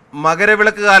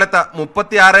മകരവിളക്ക് കാലത്ത്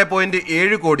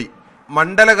 36.7 കോടി,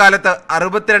 മണ്ഡലകാലത്ത്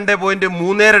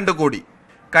 62.32 കോടി.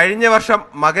 കഴിഞ്ഞ വർഷം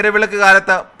മകരവിളക്ക്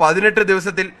കാലത്ത് 18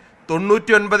 ദിവസത്തിൽ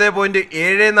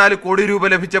 99.74 കോടി രൂപ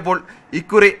ലഭിച്ചപ്പോൾ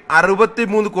ഇക്കുറി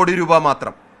 63 കോടി രൂപ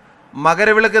മാത്രം.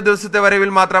 മകരവിളക്ക് ദിവസത്തെ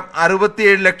വരവിൽ മാത്രം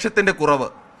 67 ലക്ഷത്തിന്റെ കുറവ്.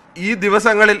 ഈ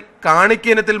ദിവസങ്ങളിൽ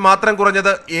കാണിക്കയിനത്തിൽ മാത്രം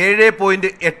കുറഞ്ഞത്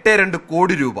 7.82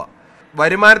 കോടി രൂപ.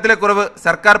 വരുമാനത്തിലെ കുറവ്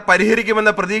സർക്കാർ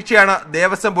പരിഹരിക്കുമെന്ന പ്രതീക്ഷയാണ്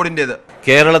ദേവസ്വം ബോർഡിന്റേത്.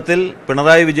 കേരളത്തിൽ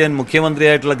പിണറായി വിജയൻ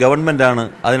മുഖ്യമന്ത്രിയായിട്ടുള്ള ഗവൺമെന്റാണ്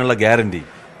അതിനുള്ള ഗ്യാരണ്ടി.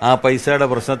 ആ പൈസയുടെ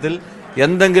പ്രശ്നത്തിൽ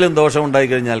എന്തെങ്കിലും ദോഷമുണ്ടായി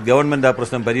കഴിഞ്ഞാൽ ഗവൺമെന്റ് ആ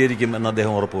പ്രശ്നം പരിഹരിക്കും എന്ന്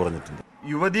അദ്ദേഹം ഉറപ്പു പറഞ്ഞിട്ടുണ്ട്.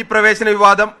 യുവതീ പ്രവേശന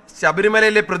വിവാദം,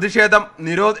 ശബരിമലയിലെ പ്രതിഷേധം,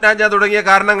 നിരോധനാജ്ഞ തുടങ്ങിയ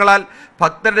കാരണങ്ങളാൽ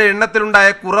ഭക്തരുടെ എണ്ണത്തിലുണ്ടായ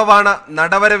കുറവാണ്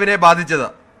നടവരവിനെ ബാധിച്ചത്.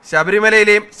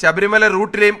 ശബരിമലയിലെയും ശബരിമല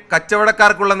റൂട്ടിലെയും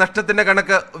കച്ചവടക്കാർക്കുള്ള നഷ്ടത്തിന്റെ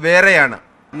കണക്ക് വേറെയാണ്.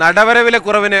 നടവരവിലെ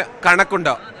കുറവിന്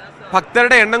കണക്കുണ്ട്.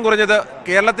 ഭക്തരുടെ എണ്ണം കുറഞ്ഞത്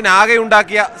കേരളത്തിനാകെ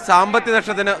ഉണ്ടാക്കിയ സാമ്പത്തിക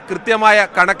നഷ്ടത്തിന് കൃത്യമായ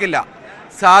കണക്കില്ല.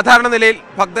 സാധാരണ നിലയിൽ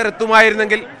ഭക്തർ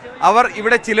എത്തുമായിരുന്നെങ്കിൽ അവർ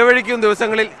ഇവിടെ ചിലവഴിക്കുന്ന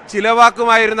ദിവസങ്ങളിൽ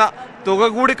ചിലവാക്കുമായിരുന്ന തുക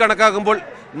കൂടി കണക്കാക്കുമ്പോൾ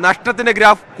നഷ്ടത്തിന്റെ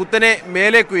ഗ്രാഫ് കുത്തനെ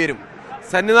മേലേക്കുയരും.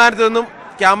 സന്നിധാനത്ത് നിന്നും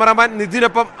cameraman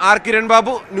നിധിനൊപ്പം R Kiran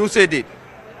Babu, news 18.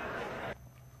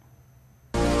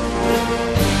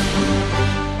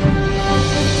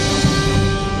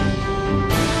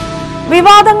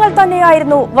 വിവാദങ്ങൾ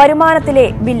തന്നെയായിരുന്നു വരുമാനത്തിലെ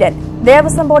വില്ലൻ.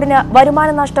 ദേവസ്വം ബോർഡിന് വരുമാന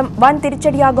നഷ്ടം വൻ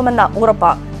തിരിച്ചടിയാകുമെന്ന്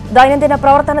ഉറപ്പ്. ദൈനംദിന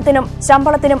പ്രവർത്തനത്തിനും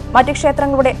ശമ്പളത്തിനും മറ്റ്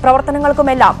ക്ഷേത്രങ്ങളുടെ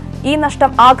പ്രവർത്തനങ്ങൾക്കുമെല്ലാം ഈ നഷ്ടം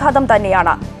ആഘാതം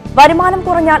തന്നെയാണ്. വരുമാനം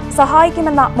കുറഞ്ഞാൽ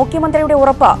സഹായിക്കുമെന്ന മുഖ്യമന്ത്രിയുടെ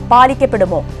ഉറപ്പ്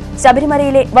പാലിക്കപ്പെടുമോ?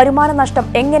 ശബരിമലയിലെ വരുമാന നഷ്ടം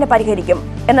എങ്ങനെ പരിഹരിക്കും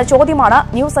എന്ന ചോദ്യമാണ്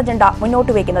ന്യൂസ് അജണ്ട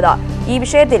മുന്നോട്ട് വയ്ക്കുന്നത്. ഈ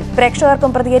വിഷയത്തിൽ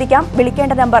പ്രേക്ഷകർക്കും പ്രതികരിക്കാം.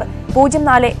 വിളിക്കേണ്ട നമ്പർ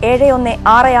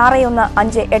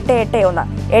 0471661581.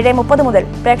 7:30 മുതൽ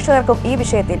പ്രേക്ഷകർക്കും ഈ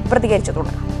വിഷയത്തിൽ പ്രതികരിച്ചു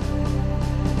തുടങ്ങാം.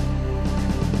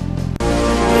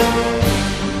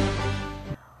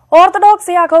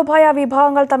 ഓർത്തഡോക്സ് യാക്കോബായ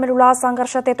വിഭാഗങ്ങൾ തമ്മിലുള്ള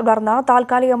സംഘർഷത്തെ തുടർന്ന്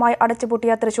താൽക്കാലികമായി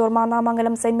അടച്ചുപൂട്ടിയ തൃശൂർ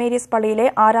മാന്നാമംഗലം സെന്റ് മേരീസ് പള്ളിയിലെ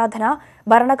ആരാധന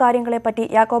ഭരണകാര്യങ്ങളെപ്പറ്റി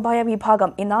യാക്കോബായ വിഭാഗം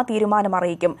ഇന്ന്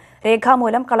തീരുമാനമറിയിക്കും.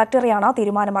 രേഖാമൂലം കളക്ടറെയാണ്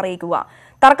തീരുമാനമറിയിക്കുക.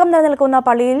 തർക്കം നിലനിൽക്കുന്ന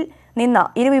പള്ളിയിൽ നിന്ന്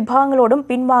ഇരുവിഭാഗങ്ങളോടും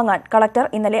പിൻവാങ്ങാൻ കളക്ടർ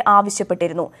ഇന്നലെ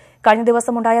ആവശ്യപ്പെട്ടിരുന്നു. കഴിഞ്ഞ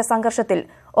ദിവസമുണ്ടായ സംഘർഷത്തിൽ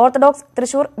ഓർത്തഡോക്സ്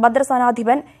തൃശൂർ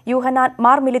ഭദ്രസനാധിപൻ യൂഹന്നാൻ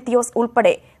മാർ മിലിത്തിയോസ്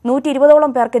ഉൾപ്പെടെ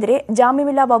 120ഓളം പേർക്കെതിരെ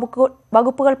ജാമ്യമില്ലാ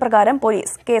വകുപ്പുകൾ പ്രകാരം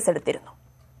പോലീസ് കേസെടുത്തിരുന്നു.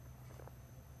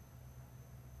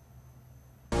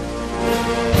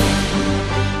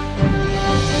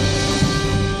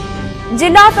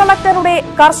 ജില്ലാ കളക്ടറുടെ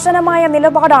കർശനമായ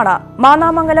നിലപാടാണ്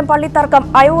മാന്നാമംഗലം പള്ളിത്തർക്കം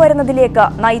അയവുവരുന്നതിലേക്ക്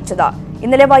നയിച്ചത്.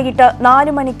 ഇന്നലെ വൈകിട്ട്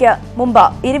 4 മണിക്ക് മുമ്പ്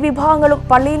ഇരുവിഭാഗങ്ങളും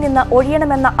പള്ളിയിൽ നിന്ന്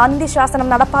ഒഴിയണമെന്ന അന്ത്യശാസനം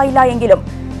നടപ്പായില്ല എങ്കിലും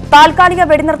താൽക്കാലിക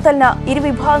വെടിനിർത്തലിന്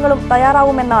ഇരുവിഭാഗങ്ങളും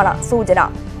തയ്യാറാവുമെന്നാണ് സൂചന.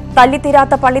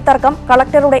 തല്ലിത്തീരാത്ത പള്ളിത്തർക്കം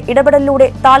കളക്ടറുടെ ഇടപെടലിലൂടെ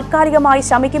താൽക്കാലികമായി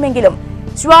ശമിക്കുമെങ്കിലും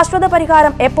ശാശ്വത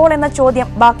പരിഹാരം എപ്പോൾ എന്ന ചോദ്യം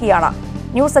ബാക്കിയാണ്.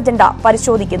 ന്യൂസ് അജണ്ട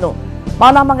പരിശോധിക്കുന്നു.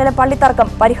 മാന്നാമംഗലം പള്ളിത്തർക്കം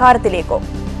പരിഹാരത്തിലേക്കോ?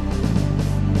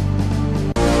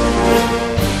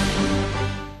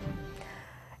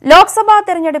 ലോക്സഭാ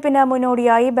തെരഞ്ഞെടുപ്പിന്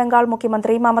മുന്നോടിയായി ബംഗാൾ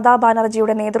മുഖ്യമന്ത്രി മമതാ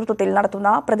ബാനർജിയുടെ നേതൃത്വത്തിൽ നടത്തുന്ന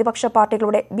പ്രതിപക്ഷ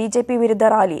പാർട്ടികളുടെ ബിജെപി വിരുദ്ധ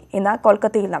റാലി ഇന്ന്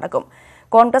കൊൽക്കത്തയിൽ നടക്കും.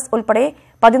 കോൺഗ്രസ് ഉൾപ്പെടെ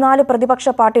 14 പ്രതിപക്ഷ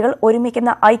പാർട്ടികൾ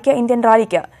ഒരുമിക്കുന്ന ഐക്യ ഇന്ത്യൻ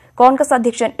റാലിക്ക് കോൺഗ്രസ്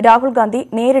അധ്യക്ഷൻ രാഹുൽ ഗാന്ധി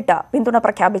നേരിട്ട് പിന്തുണ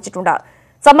പ്രഖ്യാപിച്ചിട്ടുണ്ട്.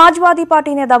 സമാജ്വാദി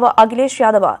പാർട്ടി നേതാവ് അഖിലേഷ്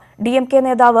യാദവ്, DMK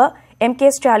നേതാവ് MK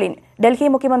സ്റ്റാലിൻ, ഡൽഹി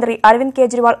മുഖ്യമന്ത്രി അരവിന്ദ്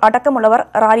കെജ്രിവാൾ അടക്കമുള്ളവർ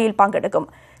റാലിയിൽ പങ്കെടുക്കും.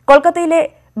 കൊൽക്കത്തയിലെ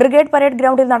ബ്രിഗേഡ് പരേഡ്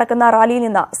ഗ്രൌണ്ടിൽ നടക്കുന്ന റാലിയിൽ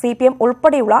നിന്ന് CPM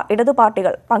ഉൾപ്പെടെയുള്ള ഇടതു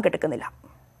പാർട്ടികൾ പങ്കെടുക്കുന്നില്ല.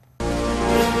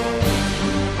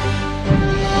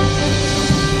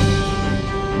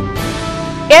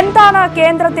 എന്താണ്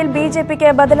കേന്ദ്രത്തിൽ BJPക്ക്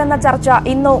ബദലെന്ന ചർച്ച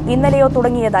ഇന്നോ ഇന്നലെയോ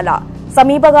തുടങ്ങിയതല്ല.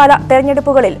 സമീപകാല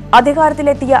തെരഞ്ഞെടുപ്പുകളിൽ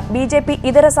അധികാരത്തിലെത്തിയ BJP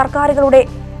ഇതര സർക്കാരുകളുടെ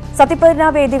സത്യപ്രതിജ്ഞാ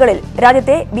വേദികളിൽ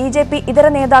രാജ്യത്തെ BJP ഇതര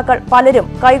നേതാക്കൾ പലരും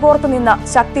കൈകോർത്തുനിന്ന്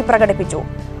ശക്തി പ്രകടിപ്പിച്ചു.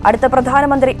 അടുത്ത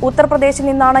പ്രധാനമന്ത്രി ഉത്തർപ്രദേശിൽ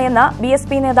നിന്നാണ് എന്ന്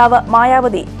BSP നേതാവ്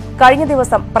മായാവതി കഴിഞ്ഞ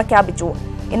ദിവസം പ്രഖ്യാപിച്ചു.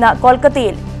 ഇന്ന്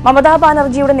കൊൽക്കത്തയിൽ മമതാ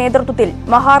ബാനർജിയുടെ നേതൃത്വത്തിൽ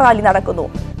മഹാറാലി നടക്കുന്നു.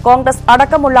 കോൺഗ്രസ്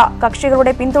അടക്കമുള്ള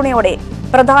കക്ഷികളുടെ പിന്തുണയോടെ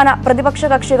പ്രധാന പ്രതിപക്ഷ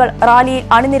കക്ഷികൾ റാലിയിൽ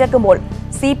അണിനിരക്കുമ്പോൾ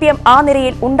CPM ആ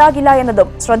നിരയിൽ ഉണ്ടാകില്ല എന്നതും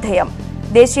ശ്രദ്ധേയം.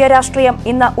 ദേശീയ രാഷ്ട്രീയം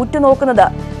ഇന്ന് ഉറ്റുനോക്കുന്നത്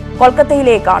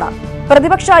കൊൽക്കത്തയിലേക്കാണ്.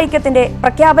 പ്രതിപക്ഷ ഐക്യത്തിന്റെ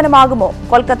പ്രഖ്യാപനമാകുമോ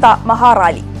കൊൽക്കത്ത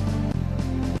മഹാറാലി?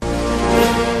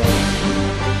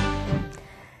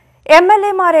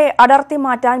 MLA-മാരെ അടർത്തി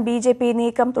മാറ്റാൻ BJP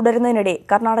നീക്കം തുടരുന്നതിനിടെ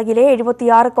കർണാടകയിലെ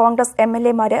 76 കോൺഗ്രസ്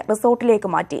MLA-മാരെ റിസോർട്ടിലേക്ക്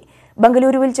മാറ്റി.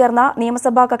 ബംഗളൂരുവിൽ ചേർന്ന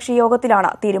നിയമസഭാ കക്ഷി യോഗത്തിലാണ്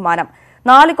തീരുമാനം.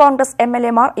 4 കോൺഗ്രസ്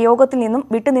MLA-മാർ യോഗത്തിൽ നിന്നും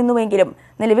വിട്ടുനിന്നുവെങ്കിലും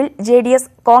നിലവിൽ JDS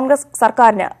കോൺഗ്രസ്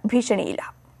സർക്കാരിന് ഭീഷണിയില്ല.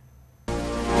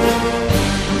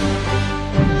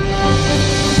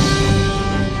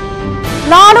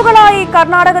 നാളുകളായി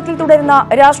കർണാടകത്തിൽ തുടരുന്ന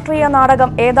രാഷ്ട്രീയ നാടകം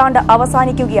ഏതാണ്ട്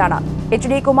അവസാനിക്കുകയാണ്.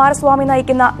 HD കുമാരസ്വാമി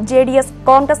നയിക്കുന്ന JDS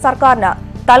കോൺഗ്രസ് സർക്കാരിന്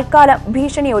തൽക്കാലം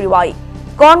ഭീഷണി ഒഴിവായി.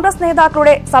 കോൺഗ്രസ്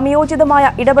നേതാക്കളുടെ സംയോജിതമായ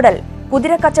ഇടപെടൽ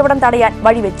കുതിരക്കച്ചവടം തടയാൻ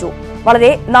വഴിവെച്ചു.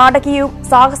 വളരെ നാടകീയവും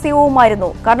സാഹസികവുമായിരുന്നു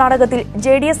കർണാടകത്തിൽ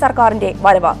JDS സർക്കാരിന്റെ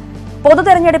വരവ്. പൊതു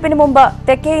തെരഞ്ഞെടുപ്പിന് മുമ്പ്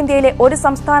തെക്കേ ഇന്ത്യയിലെ ഒരു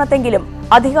സംസ്ഥാനത്തെങ്കിലും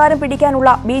അധികാരം പിടിക്കാനുള്ള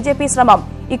BJP ശ്രമം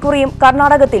ഇക്കുറിയും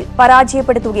കർണാടകത്തിൽ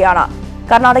പരാജയപ്പെടുത്തുകയാണ്.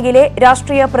 കർണാടകയിലെ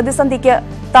രാഷ്ട്രീയ പ്രതിസന്ധിക്ക്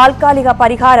താൽക്കാലിക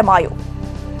പരിഹാരമായോ?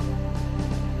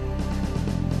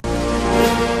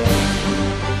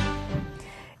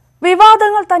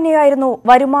 വിവാദങ്ങൾ തന്നെയായിരുന്നു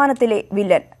വരുമാനത്തിലെ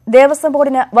വില്ലൻ. ദേവസ്വം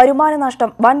ബോർഡിന് വരുമാന നഷ്ടം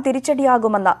വൻ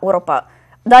തിരിച്ചടിയാകുമെന്ന് ഉറപ്പ്.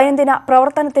 ദൈനംദിന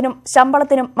പ്രവർത്തനത്തിനും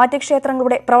ശമ്പളത്തിനും മറ്റ്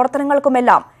ക്ഷേത്രങ്ങളുടെ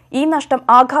പ്രവർത്തനങ്ങൾക്കുമെല്ലാം ഈ നഷ്ടം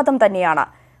ആഘാതം തന്നെയാണ്.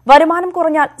 വരുമാനം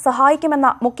കുറഞ്ഞാൽ സഹായിക്കുമെന്ന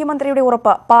മുഖ്യമന്ത്രിയുടെ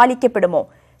ഉറപ്പ് പാലിക്കപ്പെടുമോ?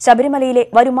 ശബരിമലയിലെ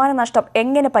വരുമാന നഷ്ടം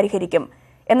എങ്ങനെ പരിഹരിക്കും?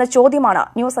 എന്ന ചോദ്യമാണ്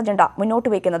ന്യൂസ് അജണ്ട മുന്നോട്ട്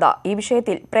വയ്ക്കുന്നത്. ഈ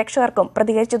വിഷയത്തിൽ പ്രേക്ഷകർക്കും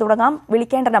പ്രതികരിച്ചു തുടങ്ങാം.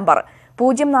 വിളിക്കേണ്ട നമ്പർ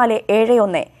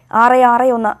 0471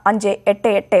 661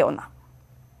 5881.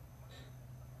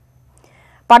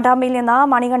 പട്ടാമ്പിയിൽ നിന്ന്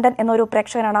മണികണ്ഠൻ എന്നൊരു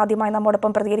പ്രേക്ഷകനാണ് ആദ്യമായി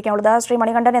നമ്മോടൊപ്പം പ്രതികരിക്കാനുള്ളത്. ശ്രീ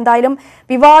മണികണ്ഠൻ, എന്തായാലും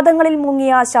വിവാദങ്ങളിൽ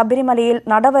മുങ്ങിയ ശബരിമലയിൽ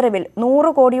നടവരവിൽ 100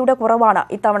 കോടിയുടെ കുറവാണ്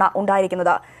ഇത്തവണ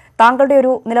ഉണ്ടായിരിക്കുന്നത്. താങ്കളുടെ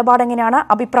ഒരു നിലപാട് എങ്ങനെയാണ്,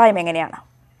 അഭിപ്രായം എങ്ങനെയാണ്?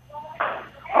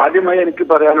 ആദ്യമായി എനിക്ക്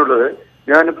പറയാനുള്ളത്,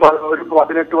 ഞാൻ ഒരു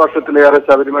 18 വർഷത്തിലേറെ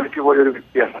ശബരിമലയ്ക്ക് പോയ ഒരു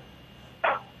വ്യക്തിയാണ്.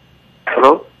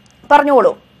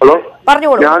 പറഞ്ഞോളൂ.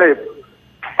 ഞാൻ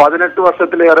 18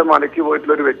 വർഷത്തിലേറെ മലയ്ക്ക്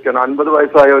പോയിട്ടുള്ള ഒരു വ്യക്തിയാണ്. 50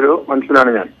 വയസ്സായ ഒരു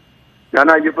മനുഷ്യനാണ് ഞാൻ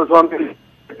അയ്യപ്പസ്വാമി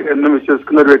എന്നും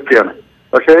വിശ്വസിക്കുന്ന ഒരു വ്യക്തിയാണ്.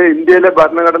 പക്ഷേ ഇന്ത്യയിലെ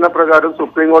ഭരണഘടന പ്രകാരം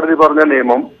സുപ്രീം കോടതി പറഞ്ഞ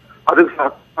നിയമം അത്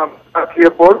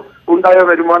നടപ്പിലാക്കിയപ്പോൾ ഉണ്ടായ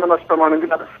വരുമാന നഷ്ടമാണെങ്കിൽ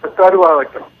അത് സർക്കാർ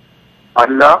വഹിക്കണം.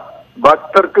 അല്ല,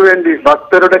 ഭക്തർക്ക് വേണ്ടി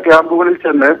ഭക്തരുടെ ക്യാമ്പുകളിൽ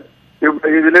ചെന്ന്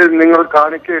ഇതിൽ നിങ്ങൾ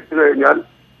കാണിക്ക ഇട്ട് കഴിഞ്ഞാൽ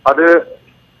അത്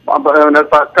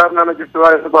സർക്കാരിനാണ് കിട്ടുക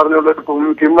എന്ന് പറഞ്ഞുള്ള ഒരു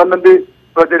കിംവദന്തി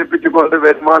പ്രചരിപ്പിച്ചുകൊണ്ട്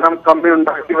വരുമാനം കമ്മി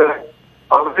ഉണ്ടാക്കി വരാൻ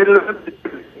അവരിൽ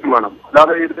വേണം.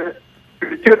 അല്ലാതെ ഇത്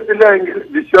പിടിച്ചെടുത്തില്ല എങ്കിൽ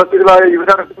വിശ്വാസികളായ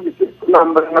ഇവരടക്കം വിശ്വസിക്കുന്ന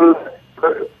അമ്പലങ്ങളിൽ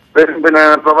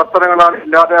പ്രവർത്തനങ്ങളാണ്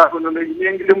ഇല്ലാതെയാകുന്നത്.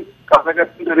 ഇനിയെങ്കിലും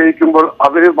കഥകത്തിൽ തെളിയിക്കുമ്പോൾ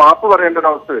അവര് മാപ്പ് പറയേണ്ട ഒരു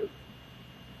അവസ്ഥ വരും.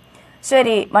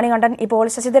 ശരി മണികണ്ഠൻ, ഇപ്പോൾ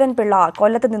ശശിധരൻ പിള്ള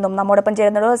കൊല്ലത്ത് നിന്നും നമ്മോടൊപ്പം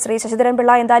ചേരുന്നത്. ശ്രീ ശശിധരൻ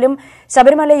പിള്ള, എന്തായാലും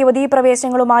ശബരിമല യുവതീ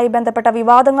പ്രവേശനങ്ങളുമായി ബന്ധപ്പെട്ട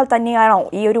വിവാദങ്ങൾ തന്നെയാണോ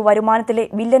ഈ ഒരു വരുമാനത്തിലെ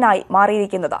വില്ലനായി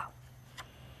മാറിയിരിക്കുന്നത്?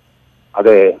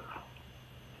 അതെ.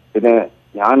 പിന്നെ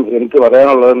എനിക്ക്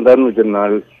പറയാനുള്ളത് എന്താന്ന്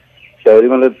വെച്ചെന്നാൽ,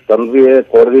 ശബരിമല തന്ത്രിയെ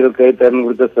കോടതികൾ കയറ്റാൻ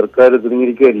ഇവിടുത്തെ സർക്കാർ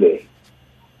തിരിഞ്ഞിരിക്കുകയല്ലേ?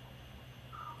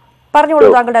 പറഞ്ഞോളൂ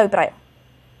താങ്കളുടെ അഭിപ്രായം.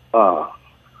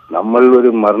 നമ്മൾ ഒരു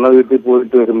മരണ വീട്ടിൽ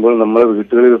പോയിട്ട് വരുമ്പോൾ നമ്മളെ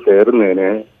വീട്ടുകളിൽ കയറുന്നതിന്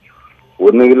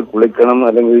ഒന്നുകിൽ കുളിക്കണം,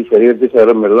 അല്ലെങ്കിൽ ശരീരത്തിൽ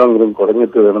ശേഷം വെള്ളമെങ്കിലും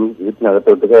കുറഞ്ഞിട്ട് വേണം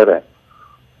വീട്ടിനകത്തോട്ട് കയറാൻ.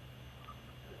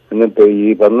 എന്നിട്ട് ഈ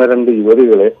 12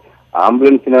 യുവതികളെ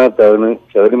ആംബുലൻസിനകത്താണ്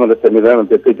ശബരിമല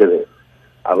സന്നിധാനത്ത് എത്തിച്ചത്.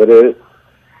 അവര്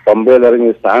പമ്പയിലിറങ്ങി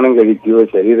സ്നാനം കഴിക്കുകയോ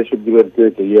ശരീരശുദ്ധി വരുത്തുകയോ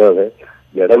ചെയ്യാതെ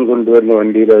ജഡം കൊണ്ടുവരുന്ന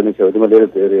വണ്ടിയിൽ അതിന് ശബരിമലയിൽ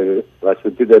കയറിയത്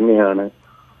അശുദ്ധി തന്നെയാണ്.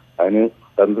 അതിന്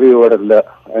തന്ത്രിയോടല്ല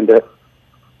അതിന്റെ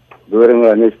വിവരങ്ങൾ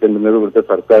അന്വേഷിക്കേണ്ടുന്നത് ഇവിടുത്തെ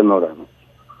സർക്കാരിനോടാണ്.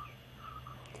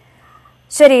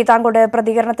 ശരി, താങ്കളുടെ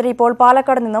പ്രതികരണത്തിന് ഇപ്പോൾ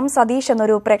പാലക്കാട് നിന്നും സതീഷ്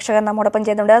എന്നൊരു പ്രേക്ഷകൻ നമ്മോടൊപ്പം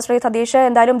ചെയ്യുന്നുണ്ട്. ശ്രീ സതീഷ്,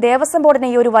 എന്തായാലും ദേവസ്വം ബോർഡിന്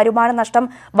ഈ ഒരു വരുമാന നഷ്ടം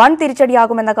വൻ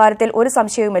തിരിച്ചടിയാകുമെന്ന കാര്യത്തിൽ ഒരു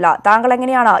സംശയവുമില്ല. താങ്കൾ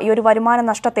എങ്ങനെയാണ് ഈ ഒരു വരുമാന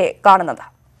നഷ്ടത്തെ കാണുന്നത്?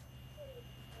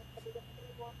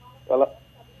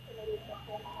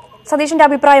 സതീഷിന്റെ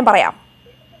അഭിപ്രായം പറയാം.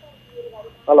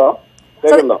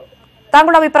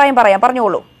 താങ്കളുടെ അഭിപ്രായം പറയാം,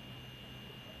 പറഞ്ഞോളൂ.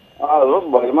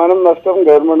 വരുമാനം നഷ്ടം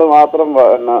ഗവൺമെന്റ് മാത്രം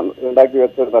ഉണ്ടാക്കി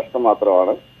വെച്ചൊരു നഷ്ടം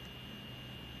മാത്രമാണ്.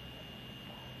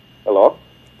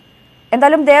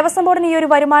 എന്തായാലും ദേവസ്വം ബോർഡിന് ഈ ഒരു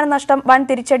വരുമാന നഷ്ടം വൻ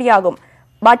തിരിച്ചടിയാകും.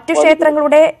 മറ്റു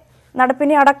ക്ഷേത്രങ്ങളുടെ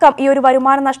നടപ്പിനെ അടക്കം ഈ ഒരു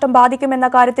വരുമാന നഷ്ടം ബാധിക്കുമെന്ന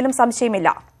കാര്യത്തിലും സംശയമില്ല.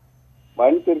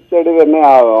 വൻ തിരിച്ചടി തന്നെ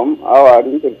ആകും. ആ വൻ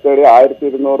തിരിച്ചടി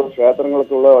 1200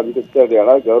 ക്ഷേത്രങ്ങൾക്കുള്ള വൻ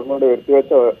തിരിച്ചടിയാണ്. ഗവൺമെന്റ്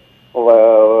വരുത്തിവെച്ച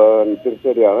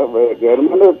തിരിച്ചടിയാണ്.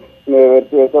 ഗവൺമെന്റ്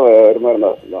വരുത്തിവെച്ച വരുമാന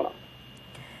നഷ്ടമാണ്.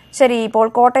 ശരി, ഇപ്പോൾ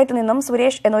കോട്ടയത്ത് നിന്നും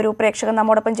സുരേഷ് എന്നൊരു പ്രേക്ഷകൻ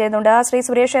നമ്മോടൊപ്പം ചെയ്യുന്നുണ്ട്. ശ്രീ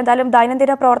സുരേഷ്, എന്തായാലും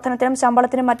ദൈനംദിന പ്രവർത്തനത്തിനും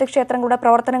ശമ്പളത്തിനും മറ്റ് ക്ഷേത്രങ്ങളുടെ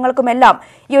പ്രവർത്തനങ്ങൾക്കുമെല്ലാം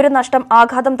ഈ ഒരു നഷ്ടം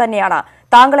ആഘാതം തന്നെയാണ്.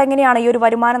 താങ്കൾ എങ്ങനെയാണ് ഈ ഒരു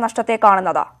വരുമാന നഷ്ടത്തെ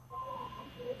കാണുന്നത്?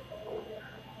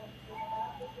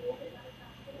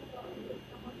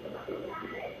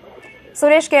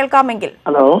 സുരേഷ്, കേൾക്കാമെങ്കിൽ?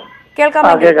 ഹലോ,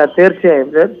 തീർച്ചയായും.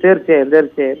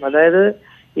 അതായത്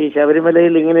ഈ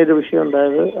ശബരിമലയിൽ ഇങ്ങനെ ഒരു വിഷയം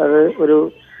ഉണ്ടായത് അത്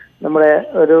നമ്മുടെ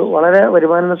വളരെ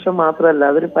വരുമാന നഷ്ടം മാത്രമല്ല,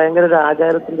 അതൊരു ഭയങ്കര ഒരു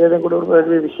ആചാരത്തിൻ്റെതും കൂടെ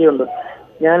ഒരു വിഷയമുണ്ട്.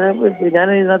 ഞാൻ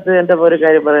ഇതിനകത്ത് എന്റെ ഒരു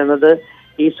കാര്യം പറയുന്നത്,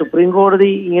 ഈ സുപ്രീം കോടതി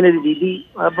ഇങ്ങനെ ഒരു വിധി,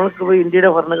 നമ്മൾക്ക് ഇന്ത്യയുടെ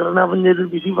ഭരണഘടനാ ഒരു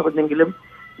വിധി പറഞ്ഞെങ്കിലും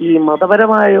ഈ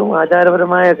മതപരമായും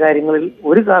ആചാരപരമായ കാര്യങ്ങളിൽ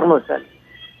ഒരു കാരണവശാൽ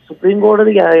സുപ്രീം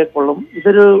കോടതി ആയിക്കൊള്ളും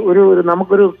ഇതൊരു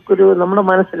നമുക്കൊരു നമ്മുടെ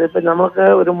മനസ്സിൽ ഇപ്പൊ നമുക്ക്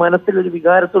ഒരു മനസ്സിലൊരു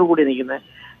വികാരത്തോടു കൂടി നിൽക്കുന്നത്,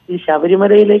 ഈ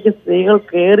ശബരിമലയിലേക്ക് സ്ത്രീകൾ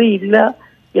കയറിയില്ല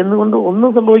എന്നുകൊണ്ട് ഒന്നും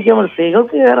സംഭവിക്കാൻ പറ്റില്ല.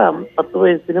 സ്ത്രീകൾക്ക് കയറാം. 10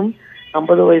 വയസ്സിനും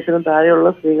 50 വയസ്സിനും താഴെയുള്ള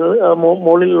സ്ത്രീകൾ,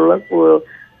 മുകളിലുള്ള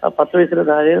 10 വയസ്സിന്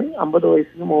താഴെ 50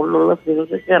 വയസ്സിന് മുകളിലുള്ള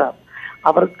സ്ത്രീകൾക്ക് കയറാം.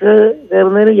 അവർക്ക്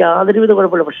കയറുന്നതിന് യാതൊരുവിധ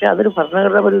കുഴപ്പമില്ല. പക്ഷെ അതൊരു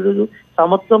ഭരണഘടനാപരമായ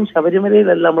സമത്വം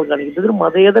ശബരിമലയിലല്ല നമ്മൾ കാണിക്കുന്നത്. ഇതൊരു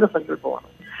മതേതര സങ്കല്പമാണ്.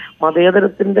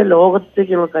 മതേതരത്തിന്റെ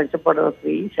ലോകത്തേക്കുള്ള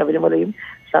കാഴ്ചപ്പാടാണ് ശബരിമലയും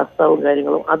ശാസ്താവും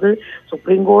കാര്യങ്ങളും. അത്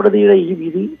സുപ്രീം കോടതിയുടെ ഈ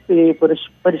വിധി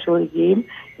പരിശോധിക്കുകയും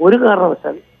ഒരു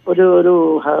കാരണവശാൽ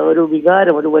ഒരു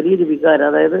വികാരം, ഒരു വലിയൊരു വികാരം,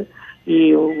 അതായത് ഈ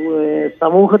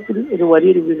സമൂഹത്തിൽ ഒരു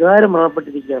വലിയൊരു വികാരം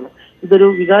മരണപ്പെട്ടിരിക്കുകയാണ്. ഇതൊരു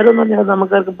വികാരം എന്ന് പറഞ്ഞാൽ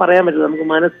നമുക്കാർക്കും പറയാൻ പറ്റില്ല. നമുക്ക്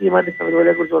മാനസികമായിട്ട്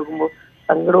ശബരിമലയെ കുറിച്ച് ഓർക്കുമ്പോൾ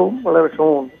സങ്കടവും വളരെ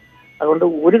വിഷമവും. അതുകൊണ്ട്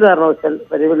ഒരു കാരണവശാൽ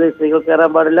ശബരിമലയിൽ സ്ത്രീകൾ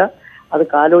കയറാൻ പാടില്ല. അത്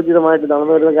കാലോചിതമായിട്ട്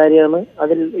നടന്നു വരുന്ന കാര്യമാണ്.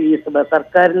 അതിൽ ഈ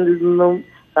സർക്കാരിൽ നിന്നും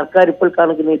സർക്കാർ ഇപ്പോൾ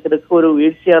കാണിക്കുന്ന ഈ തിരക്ക് ഒരു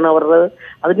വീഴ്ചയാണ് അവരുടെ.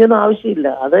 അതിൻ്റെ ഒന്നും ആവശ്യമില്ല.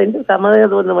 അതതിന്റെ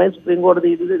സമാധാനപരമായി സുപ്രീം കോടതി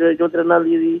 22-ാം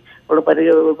തീയതി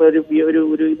ഒരു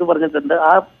ഇത് പറഞ്ഞിട്ടുണ്ട്.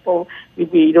 ആ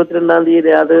 22-ാം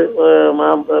തീയതി അത്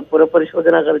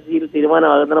പുനഃപരിശോധനാ ഹർജിയിൽ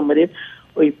തീരുമാനമാകുന്നിടം വരെ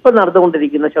ഇപ്പൊ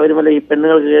നടന്നുകൊണ്ടിരിക്കുന്ന ശബരിമല ഈ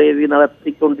പെണ്ണുങ്ങൾക്ക് എഴുതി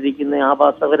നടത്തിക്കൊണ്ടിരിക്കുന്ന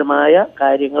ആഭാസപരമായ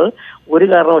കാര്യങ്ങൾ ഒരു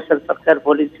കാരണവശാൽ സർക്കാർ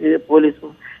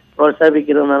പോലീസും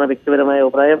പ്രോത്സാഹിപ്പിക്കുന്നതെന്നാണ് വ്യക്തിപരമായ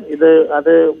അഭിപ്രായം.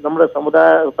 അത് നമ്മുടെ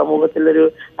സമൂഹത്തിൽ ഒരു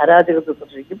അരാജകത്വം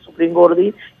സൃഷ്ടിക്കും. സുപ്രീം കോടതി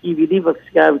ഈ വിധി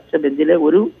പ്രഖ്യാപിച്ച ബെഞ്ചിലെ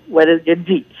ഒരു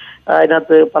ജഡ്ജി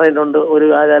അതിനകത്ത് പറയുന്നുണ്ട് ഒരു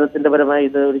ആചാരത്തിന്റെ പരമായി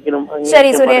ഇത് ഒരിക്കലും.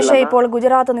 ശരി സുരേഷ്, ഇപ്പോൾ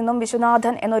ഗുജറാത്തിൽ നിന്നും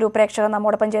വിശ്വനാഥൻ എന്നൊരു പ്രേക്ഷകൻ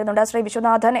നമ്മോടൊപ്പം ചേരുന്നുണ്ട്. ശ്രീ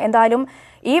വിശ്വനാഥൻ, എന്തായാലും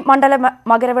ഈ മണ്ഡല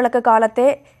മകരവിളക്ക് കാലത്തെ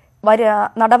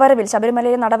നടവരവിൽ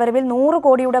ശബരിമലയിലെ നടവരവിൽ 100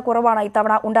 കോടിയുടെ കുറവാണ്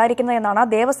ഇത്തവണ ഉണ്ടായിരിക്കുന്നത് എന്നാണ്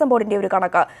ദേവസ്വം ബോർഡിന്റെ ഒരു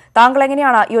കണക്ക്. താങ്കൾ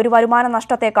എങ്ങനെയാണ് ഈ ഒരു വരുമാന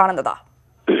നഷ്ടത്തെ കാണുന്നത്?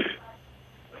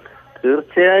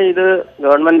 തീർച്ചയായും ഇത്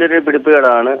ഗവൺമെന്റിന്റെ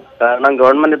പിടിപ്പുകേടാണ്. കാരണം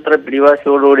ഗവൺമെന്റ് ഇത്ര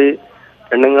പിടിവാശിയോടുകൂടി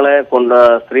പെണ്ണുങ്ങളെ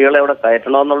സ്ത്രീകളെ അവിടെ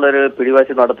കയറ്റണമെന്നുള്ളൊരു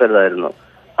പിടിവാശി നടത്തരുതായിരുന്നു.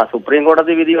 ആ സുപ്രീം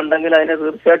കോടതി വിധി ഉണ്ടെങ്കിൽ അതിനെ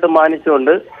തീർച്ചയായിട്ടും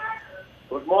മാനിച്ചുകൊണ്ട്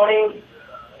ഗുഡ് മോർണിംഗ്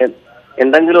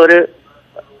എന്തെങ്കിലും ഒരു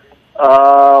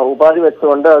ഉപാധി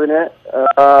വെച്ചുകൊണ്ട് അതിന്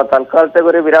തൽക്കാലത്തേക്ക്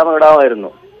ഒരു വിരാമം ഇടാമായിരുന്നു.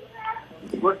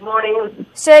 Good morning.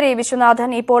 ശരി വിശ്വനാഥൻ,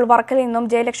 ഇപ്പോൾ വർക്കലിൽ നിന്നും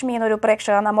ജയലക്ഷ്മി എന്നൊരു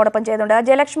പ്രേക്ഷക നമ്മോടൊപ്പം ചെയ്യുന്നുണ്ട്.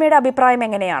 ജയലക്ഷ്മിയുടെ അഭിപ്രായം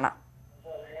എങ്ങനെയാണ്?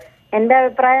 എന്റെ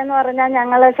അഭിപ്രായം എന്ന് പറഞ്ഞാൽ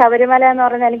ഞങ്ങള് ശബരിമല എന്ന്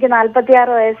പറഞ്ഞാൽ എനിക്ക്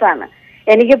 46 വയസ്സാണ്.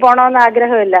 എനിക്ക് പോണമെന്ന്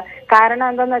ആഗ്രഹമില്ല. കാരണം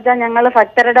എന്താന്ന് വെച്ചാൽ ഞങ്ങൾ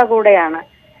ഭക്തരുടെ കൂടെയാണ്.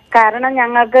 കാരണം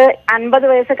ഞങ്ങൾക്ക് 50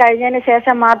 വയസ്സ് കഴിഞ്ഞതിന്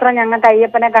ശേഷം മാത്രം ഞങ്ങൾക്ക്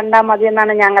അയ്യപ്പനെ കണ്ടാൽ മതി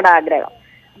എന്നാണ് ഞങ്ങളുടെ ആഗ്രഹം.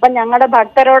 അപ്പൊ ഞങ്ങളുടെ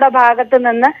ഭക്തരുടെ ഭാഗത്ത്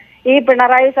നിന്ന് ഈ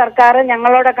പിണറായി സർക്കാർ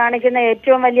ഞങ്ങളോട് കാണിക്കുന്ന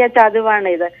ഏറ്റവും വലിയ ചതിവാണ്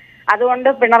ഇത്. അതുകൊണ്ട്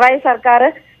പിണറായി സർക്കാർ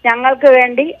ഞങ്ങൾക്ക്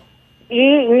വേണ്ടി ഈ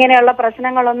ഇങ്ങനെയുള്ള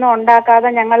പ്രശ്നങ്ങളൊന്നും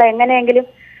ഉണ്ടാക്കാതെ ഞങ്ങളെ എങ്ങനെയെങ്കിലും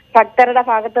ഭക്തരുടെ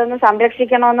ഭാഗത്ത് നിന്ന്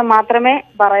സംരക്ഷിക്കണമെന്ന് മാത്രമേ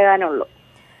പറയാനുള്ളൂ.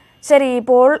 ശരി,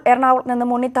 ഇപ്പോൾ എറണാകുളത്ത് നിന്ന്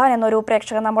ഉണ്ണിത്താൻ എന്നൊരു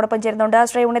പ്രേക്ഷകൻ നമ്മോടൊപ്പം ചേരുന്നുണ്ട്.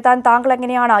 ശ്രീ ഉണ്ണിത്താൻ, താങ്കൾ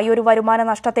എങ്ങനെയാണ് ഈ ഒരു വരുമാന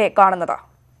നഷ്ടത്തെ കാണുന്നത്?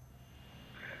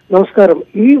 നമസ്കാരം.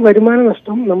 ഈ വരുമാന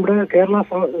നഷ്ടം നമ്മുടെ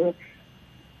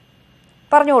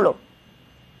പറഞ്ഞോളൂ.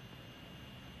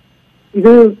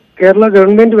 ഇത് കേരള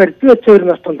ഗവൺമെന്റ് വരുത്തിവെച്ച ഒരു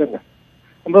നഷ്ടം തന്നെ.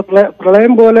 അപ്പൊ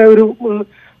പ്രളയം പോലെ ഒരു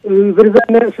ഇവർ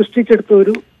തന്നെ സൃഷ്ടിച്ചെടുത്ത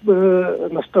ഒരു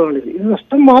നഷ്ടമാണിത്. ഇത്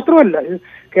നഷ്ടം മാത്രമല്ല,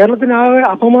 കേരളത്തിനാകെ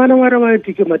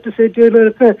അപമാനകരമായിട്ടിരിക്കും. മറ്റു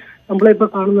സ്റ്റേറ്റുകളിലൊക്കെ നമ്മളിപ്പോ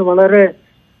കാണുന്നത് വളരെ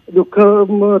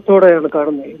ദുഃഖത്തോടെയാണ്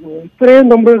കാണുന്നത്. ഇത്രയും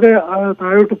നമ്മൾക്ക്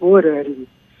താഴോട്ട് പോകരുതായിരുന്നു.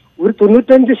 ഒരു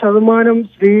 95%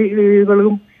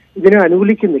 സ്ത്രീകളും ഇതിനെ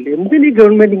അനുകൂലിക്കുന്നില്ല. എന്തിനീ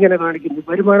ഗവൺമെന്റ് ഇങ്ങനെ കാണിക്കുന്നു?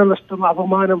 വരുമാന നഷ്ടം,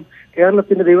 അപമാനം,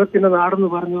 കേരളത്തിന്റെ ദൈവത്തിന്റെ നാടെന്ന്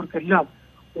പറഞ്ഞവർക്കെല്ലാം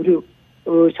ഒരു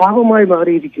ശാപമായി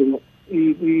മാറിയിരിക്കുന്നു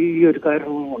ഈ ഒരു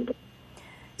കാരണം കൊണ്ട്.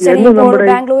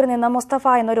 ബാംഗ്ലൂരിൽ നിന്ന് മുസ്തഫ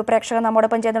എന്നൊരു പ്രേക്ഷകൻ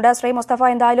നമ്മോടൊപ്പം ചെയ്യുന്നുണ്ട്. ശ്രീ മുസ്തഫ,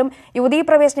 എന്തായാലും യുവതീ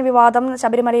പ്രവേശന വിവാദം,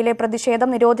 ശബരിമലയിലെ പ്രതിഷേധം,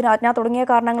 നിരോധനാജ്ഞ തുടങ്ങിയ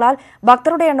കാരണങ്ങളാൽ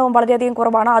ഭക്തരുടെ എണ്ണവും വളരെയധികം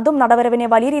കുറവാണ്. അതും നടവരവിനെ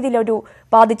വലിയ രീതിയിൽ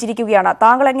ബാധിച്ചിരിക്കുകയാണ്.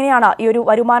 താങ്കൾ എങ്ങനെയാണ് ഈ ഒരു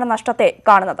വരുമാന നഷ്ടത്തെ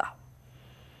കാണുന്നത്?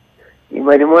 ഈ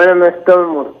വരുമാന നഷ്ടം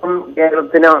മൊത്തം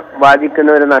കേരളത്തിനെ ബാധിക്കുന്ന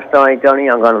ഒരു നഷ്ടമായിട്ടാണ്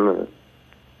ഞാൻ കാണുന്നത്.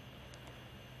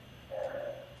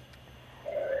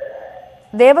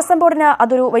 ദേവസ്വം ബോർഡിന്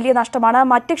അതൊരു വലിയ നഷ്ടമാണ്.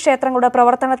 മറ്റ് ക്ഷേത്രങ്ങളുടെ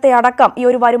പ്രവർത്തനത്തെ അടക്കം ഈ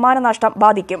ഒരു വരുമാന നഷ്ടം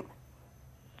ബാധിക്കും.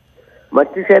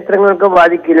 മറ്റ് ക്ഷേത്രങ്ങൾക്ക്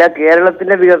ബാധിക്കില്ല.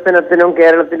 കേരളത്തിന്റെ വികസനത്തിനും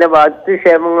കേരളത്തിന്റെ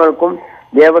ഭക്തിക്ഷേമങ്ങൾക്കും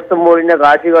ദേവസ്വം ബോർഡിന്റെ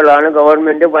കാശുകളാണ്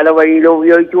ഗവൺമെന്റ് പല വഴിയിലും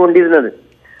ഉപയോഗിച്ചുകൊണ്ടിരുന്നത്.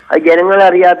 അത് ജനങ്ങളെ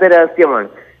അറിയാത്ത രഹസ്യമാണ്.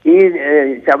 ഈ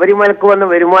ശബരിമലക്ക് വന്ന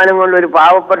വരുമാനങ്ങളിൽ ഒരു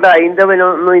പാവപ്പെട്ട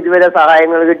ഹൈന്ദവനൊന്നും ഇതുവരെ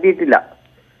സഹായങ്ങൾ കിട്ടിയിട്ടില്ല.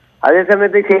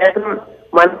 അതേസമയത്ത് ക്ഷേത്രം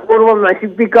മനഃപൂർവ്വം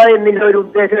നശിപ്പിക്കുക എന്നുള്ള ഒരു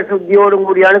ഉദ്ദേശശുദ്ധിയോടും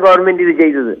കൂടിയാണ് ഗവൺമെന്റ് ഇത്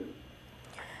ചെയ്തത്.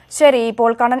 ശരി,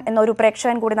 ഇപ്പോൾ കണ്ണൻ എന്നൊരു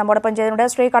പ്രേക്ഷകൻ കൂടി നമ്മോടൊപ്പം ചെയ്തിട്ടുണ്ട്.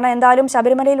 ശ്രീ കണ്ണൻ, എന്തായാലും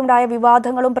ശബരിമലയിലുണ്ടായ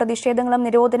വിവാദങ്ങളും പ്രതിഷേധങ്ങളും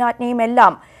നിരോധനാജ്ഞയും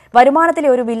എല്ലാം വരുമാനത്തിലെ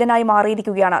ഒരു വില്ലനായി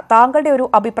മാറിയിരിക്കുകയാണ്. താങ്കളുടെ ഒരു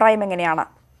അഭിപ്രായം എങ്ങനെയാണ്?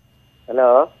 ഹലോ,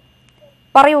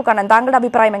 പറയൂ കണ്ണൻ, താങ്കളുടെ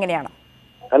അഭിപ്രായം എങ്ങനെയാണ്?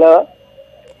 ഹലോ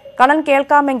കണ്ണൻ,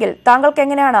 കേൾക്കാമെങ്കിൽ താങ്കൾക്ക്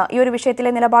എങ്ങനെയാണ് ഈ ഒരു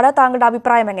വിഷയത്തിലെ നിലപാട്? താങ്കളുടെ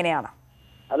അഭിപ്രായം എങ്ങനെയാണ്?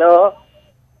 ഹലോ,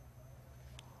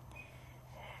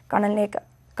 കണ്ണൻ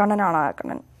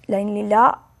ലൈനിലില്ല.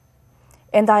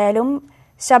 എന്തായാലും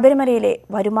ശബരിമലയിലെ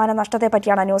വരുമാന നഷ്ടത്തെ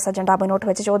പറ്റിയാണ് ന്യൂസ് അജണ്ട മുന്നോട്ട്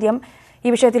വെച്ച ചോദ്യം. ഈ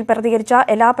വിഷയത്തിൽ പ്രതികരിച്ച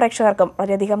എല്ലാ പ്രേക്ഷകർക്കും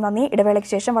വളരെയധികം നന്ദി.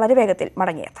 ഇടവേളയ്ക്ക് ശേഷം വളരെ വേഗത്തിൽ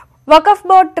മടങ്ങിയെത്താം. വഖഫ്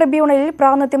ബോർഡ് ട്രിബ്യൂണലിൽ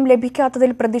പ്രാതിനിധ്യം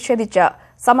ലഭിക്കാത്തതിൽ പ്രതിഷേധിച്ച്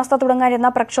സമസ്ത തുടങ്ങാനിരുന്ന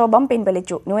പ്രക്ഷോഭം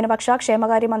പിൻവലിച്ചു. ന്യൂനപക്ഷ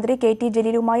ക്ഷേമകാര്യ മന്ത്രി KT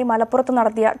ജലീലുമായി മലപ്പുറത്ത്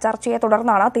നടത്തിയ ചർച്ചയെ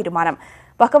തുടർന്നാണ് തീരുമാനം.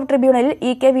 വഖഫ് ട്രിബ്യൂണലിൽ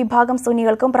EK വിഭാഗം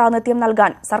സുന്നികൾക്കും പ്രാതിനിധ്യം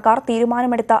നൽകാൻ സർക്കാർ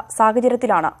തീരുമാനമെടുത്ത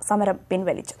സാഹചര്യത്തിലാണ് സമരം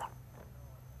പിൻവലിച്ചത്.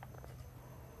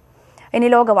 ഇനി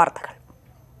ലോകവാർത്തകൾ.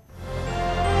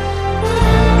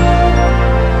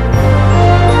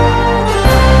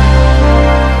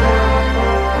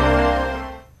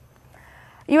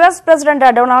 യുഎസ് പ്രസിഡന്റ്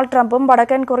ഡൊണാൾഡ് ട്രംപും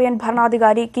വടക്കൻ കൊറിയൻ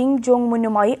ഭരണാധികാരി കിം ജോങ്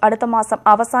മുന്നുമായി അടുത്ത മാസം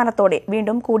അവസാനത്തോടെ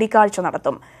വീണ്ടും കൂടിക്കാഴ്ച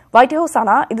നടത്തും. വൈറ്റ്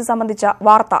ഹൌസാണ് ഇത് സംബന്ധിച്ച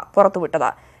വാർത്ത പുറത്തുവിട്ടത്.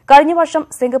 കഴിഞ്ഞ വർഷം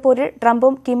സിംഗപ്പൂരിൽ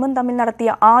ട്രംപും കിമ്മും തമ്മിൽ നടത്തിയ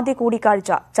ആദ്യ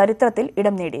കൂടിക്കാഴ്ച ചരിത്രത്തിൽ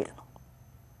ഇടം നേടിയിരുന്നു.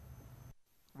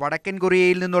 വടക്കൻ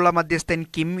കൊറിയയിൽ നിന്നുള്ള മധ്യസ്ഥൻ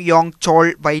Kim Yong ചോൾ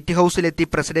white ഹൌസിലെത്തി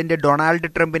president Donald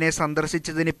ട്രംപിനെ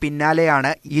സന്ദർശിച്ചതിന്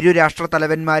പിന്നാലെയാണ് ഇരു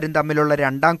രാഷ്ട്രതലവന്മാരും തമ്മിലുള്ള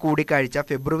രണ്ടാം കൂടിക്കാഴ്ച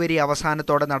ഫെബ്രുവരി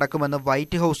അവസാനത്തോടെ നടക്കുമെന്ന്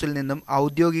വൈറ്റ് ഹൌസിൽ നിന്നും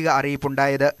ഔദ്യോഗിക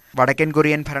അറിയിപ്പുണ്ടായത്. വടക്കൻ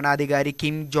കൊറിയൻ ഭരണാധികാരി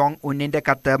കിം ജോങ് ഉന്നിന്റെ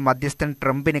കത്ത് മധ്യസ്ഥൻ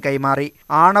ട്രംപിന് കൈമാറി.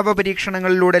 ആണവ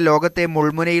പരീക്ഷണങ്ങളിലൂടെ ലോകത്തെ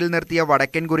മുൾമുനയിൽ നിർത്തിയ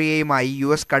വടക്കൻ കൊറിയയുമായി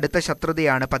യുഎസ് കടുത്ത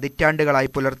ശത്രുതയാണ് പതിറ്റാണ്ടുകളായി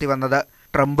പുലർത്തിവന്നത്.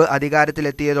 ട്രംപ്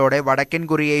അധികാരത്തിലെത്തിയതോടെ വടക്കൻ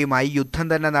കൊറിയയുമായി യുദ്ധം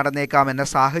തന്നെ നടന്നേക്കാമെന്ന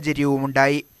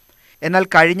സാഹചര്യവുമുണ്ടായി. എന്നാൽ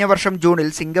കഴിഞ്ഞ വർഷം ജൂണിൽ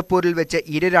സിംഗപ്പൂരിൽ വെച്ച്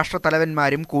ഇരു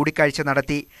രാഷ്ട്രതലവന്മാരും കൂടിക്കാഴ്ച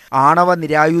നടത്തി. ആണവ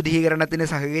നിരായുധീകരണത്തിന്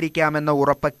സഹകരിക്കാമെന്ന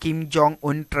ഉറപ്പ് കിം ജോങ്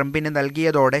ഉൻ ട്രംപിന്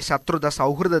നൽകിയതോടെ ശത്രുത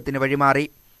സൗഹൃദത്തിന് വഴിമാറി.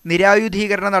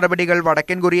 നിരായുധീകരണ നടപടികൾ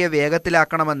വടക്കൻ കൊറിയ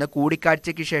വേഗത്തിലാക്കണമെന്ന്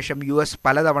കൂടിക്കാഴ്ചയ്ക്ക് ശേഷം യുഎസ്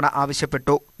പലതവണ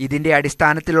ആവശ്യപ്പെട്ടു. ഇതിന്റെ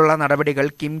അടിസ്ഥാനത്തിലുള്ള നടപടികൾ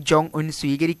കിം ജോങ് ഉൻ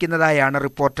സ്വീകരിക്കുന്നതായാണ്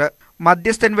റിപ്പോർട്ട്.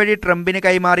 മധ്യസ്ഥൻ വഴി ട്രംപിന്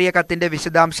കൈമാറിയ കത്തിന്റെ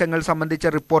വിശദാംശങ്ങൾ സംബന്ധിച്ച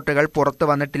റിപ്പോർട്ടുകൾ പുറത്തു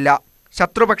വന്നിട്ടില്ല.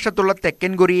 ശത്രുപക്ഷത്തുള്ള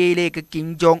തെക്കൻ കൊറിയയിലേക്ക് കിം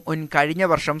ജോങ് ഉൻ കഴിഞ്ഞ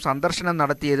വർഷം സന്ദർശനം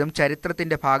നടത്തിയതും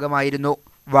ചരിത്രത്തിന്റെ ഭാഗമായിരുന്നു.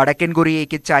 വടക്കൻ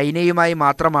കൊറിയയ്ക്ക് ചൈനയുമായി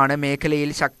മാത്രമാണ് മേഖലയിൽ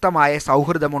ശക്തമായ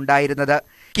സൗഹൃദമുണ്ടായിരുന്നത്.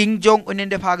 കിം ജോങ്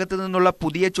ഉന്നിന്റെ ഭാഗത്തു നിന്നുള്ള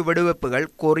പുതിയ ചുവടുവെപ്പുകൾ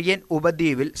കൊറിയൻ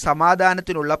ഉപദ്വീപിൽ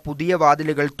സമാധാനത്തിനുള്ള പുതിയ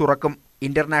വാതിലുകൾ തുറക്കും.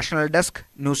 International desk,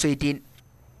 news 18.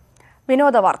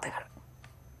 വിനോദ വാർത്തകൾ.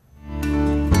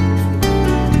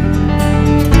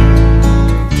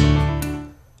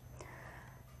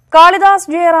 കാളിദാസ്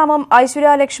ജയറാമും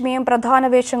ഐശ്വര്യലക്ഷ്മിയും പ്രധാന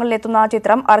വേഷങ്ങളിലെത്തുന്ന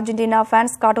ചിത്രം അർജന്റീന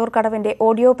ഫാൻസ് കാട്ടൂർ കടവിന്റെ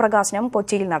ഓഡിയോ പ്രകാശനം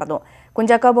കൊച്ചിയിൽ നടന്നു.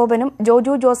 കുഞ്ചാക്കോ ബോബനും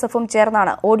ജോജു ജോസഫും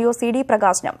ചേർന്നാണ് ഓഡിയോ CD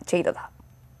പ്രകാശനം ചെയ്തത്.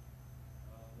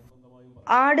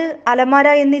 ആട്, അലമാര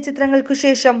എന്നീ ചിത്രങ്ങൾക്കു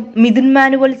ശേഷം മിഥുൻ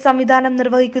മാനുവൽ സംവിധാനം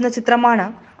നിർവഹിക്കുന്ന ചിത്രമാണ്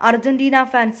അർജന്റീന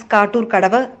ഫാൻസ് കാട്ടൂർ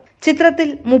കടവ്. ചിത്രത്തിൽ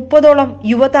 30ഓളം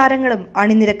യുവതാരങ്ങളും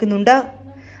അണിനിരക്കുന്നുണ്ട്.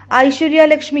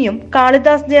 ഐശ്വര്യലക്ഷ്മിയും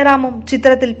കാളിദാസ് ജയറാമും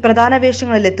ചിത്രത്തിൽ പ്രധാന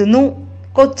വേഷങ്ങളിലെത്തുന്നു.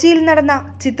 കൊച്ചിയിൽ നടന്ന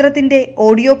ചിത്രത്തിന്റെ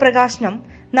ഓഡിയോ പ്രകാശനം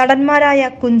നടന്മാരായ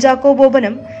കുഞ്ചാക്കോ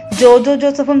ബോബനും ജോജോ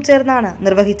ജോസഫും ചേർന്നാണ്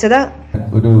നിർവഹിച്ചത്.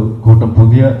 ഒരു കൂട്ടം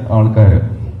പുതിയ ആൾക്കാർ,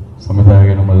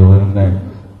 സംവിധായകനും അതുപോലെ തന്നെ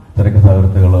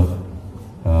തിരക്കഥാകൃത്തുകള്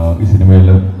ഈ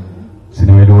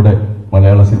സിനിമയിലൂടെ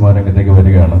മലയാള സിനിമാ രംഗത്തേക്ക്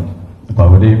വരികയാണ്. അപ്പൊ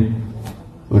അവരെയും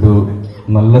ഒരു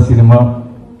നല്ല സിനിമ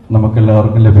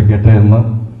നമുക്കെല്ലാവർക്കും ലഭിക്കട്ടെ എന്ന്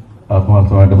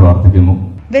ആത്മാർത്ഥമായിട്ട് പ്രാർത്ഥിക്കുന്നു.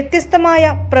 വ്യത്യസ്തമായ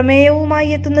പ്രമേയവുമായി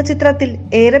എത്തുന്ന ചിത്രത്തിൽ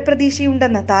ഏറെ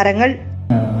പ്രതീക്ഷയുണ്ടെന്ന് താരങ്ങൾ.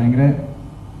 ഭയങ്കര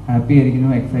ഹാപ്പി ആയിരിക്കുന്നു,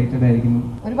 എക്സൈറ്റഡ് ആയിരിക്കുന്നു.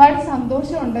 ഒരുപാട്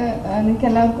സന്തോഷമുണ്ട്. നിങ്ങൾക്ക്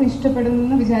എല്ലാവർക്കും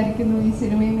ഇഷ്ടപ്പെടുമെന്ന് വിചാരിക്കുന്നു ഈ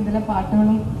സിനിമയും ഇതിലെ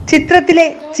പാട്ടുകളും. ചിത്രത്തിലെ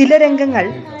ചില രംഗങ്ങൾ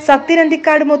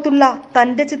സത്യനന്ദിക്കാടുമൊത്തുള്ള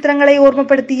തന്റെ ചിത്രങ്ങളെ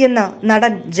ഓർമ്മപ്പെടുത്തിയെന്ന്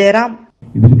നടൻ ജയറാം.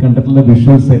 ഇതിൽ കണ്ടിട്ടുള്ള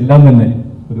വിഷ്വൽസ് എല്ലാം തന്നെ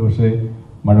ഒരുപക്ഷെ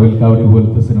മഴവിൽക്കാവലി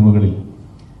പോലത്തെ സിനിമകളിൽ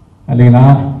അല്ലെങ്കിൽ ആ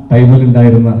ടൈമിൽ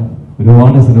ഉണ്ടായിരുന്ന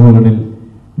ഒരുപാട് സിനിമകളിൽ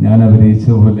ഞാൻ അഭിനയിച്ച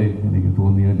പോലെ എനിക്ക്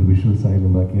തോന്നിയ വിഷ്വൽസ്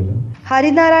ആയാലും ബാക്കിയെല്ലാം.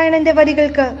 ഹരിനാരായണന്റെ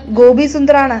വരികൾക്ക് ഗോപി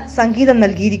സുന്ദറാണ് സംഗീതം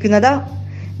നൽകിയിരിക്കുന്നത്.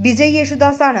 വിജയ്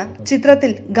യേശുദാസാണ്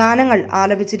ചിത്രത്തിൽ ഗാനങ്ങൾ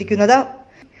ആലപിച്ചിരിക്കുന്നത്.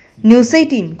 ന്യൂസ്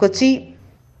 18 കൊച്ചി.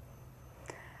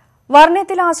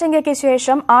 വർണ്ണത്തിൽ ആശങ്കയ്ക്ക്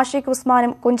ശേഷം ആഷിഖ്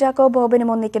ഉസ്മാനും കുഞ്ചാക്കോ ബോബനും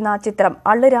ഒന്നിക്കുന്ന ചിത്രം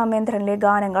അള്ളു രാമേന്ദ്രനിലെ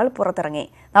ഗാനങ്ങൾ പുറത്തിറങ്ങി.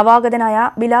 നവാഗതനായ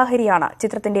ബിലാഹരിയാണ്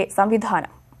ചിത്രത്തിന്റെ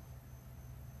സംവിധാനം.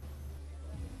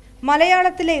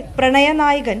 മലയാളത്തിലെ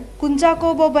പ്രണയനായകൻ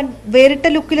കുഞ്ചാക്കോ ബോബൻ വേറിട്ട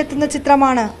ലുക്കിലെത്തുന്ന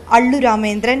ചിത്രമാണ് അള്ളു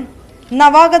രാമേന്ദ്രൻ.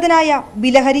 നവാഗതനായ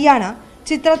ബിലഹരിയാണ്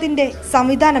ചിത്രത്തിന്റെ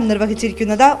സംവിധാനം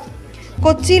നിർവഹിച്ചിരിക്കുന്നത്.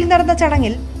 കൊച്ചിയിൽ നടന്ന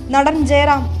ചടങ്ങിൽ നടൻ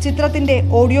ജയറാം ചിത്രത്തിന്റെ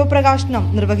ഓഡിയോ പ്രകാശനം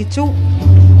നിർവഹിച്ചു.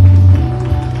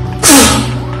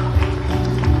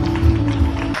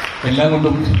 എല്ലാം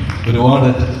കൊണ്ടും ഒരുപാട്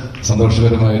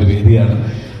സന്തോഷകരമായ ഒരു വേദിയാണ്.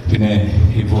 പിന്നെ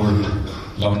ഇപ്പോൾ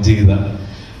ലോഞ്ച് ചെയ്ത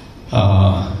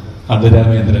അള്ളു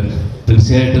രാമേന്ദ്രൻ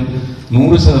തീർച്ചയായിട്ടും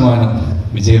 100%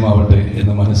 വിജയമാവട്ടെ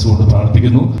എന്ന് മനസ്സുകൊണ്ട്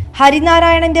പ്രാർത്ഥിക്കുന്നു.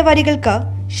 ഹരിനാരായണന്റെ വരികൾക്ക്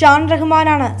ഷാൻ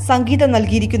റഹ്മാനാണ് സംഗീതം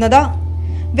നൽകിയിരിക്കുന്നത്.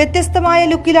 വ്യത്യസ്തമായ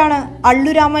ലുക്കിലാണ്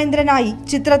അള്ളു രാമേന്ദ്രനായി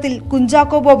ചിത്രത്തിൽ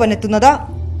കുഞ്ചാക്കോ ബോബൻ എത്തുന്നത്.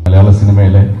 മലയാള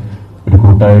സിനിമയിലെ ഒരു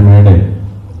കൂട്ടായ്മയുടെ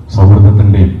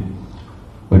സൗഹൃദത്തിന്റെയും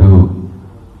ഒരു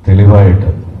തെളിവായിട്ട്,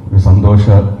 ഒരു സന്തോഷ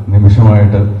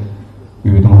നിമിഷമായിട്ട്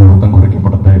ഈ ഒരു മുഹൂർത്തം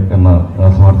കുറിക്കപ്പെടട്ടെ എന്ന്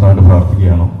ആത്മാർത്ഥമായിട്ട്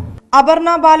പ്രാർത്ഥിക്കുകയാണ്. അപർണ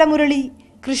ബാലമുരളി,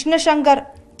 കൃഷ്ണശങ്കർ,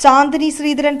 ചാന്ദിനി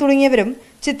ശ്രീധരൻ തുടങ്ങിയവരും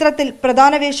ചിത്രത്തിൽ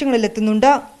പ്രധാന വേഷങ്ങളിലെത്തുന്നുണ്ട്.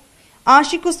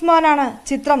 ആഷിഖ് ഉസ്മാനാണ്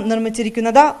ചിത്രം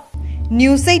നിർമ്മിച്ചിരിക്കുന്നത്.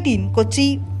 ന്യൂസ് 18 കൊച്ചി.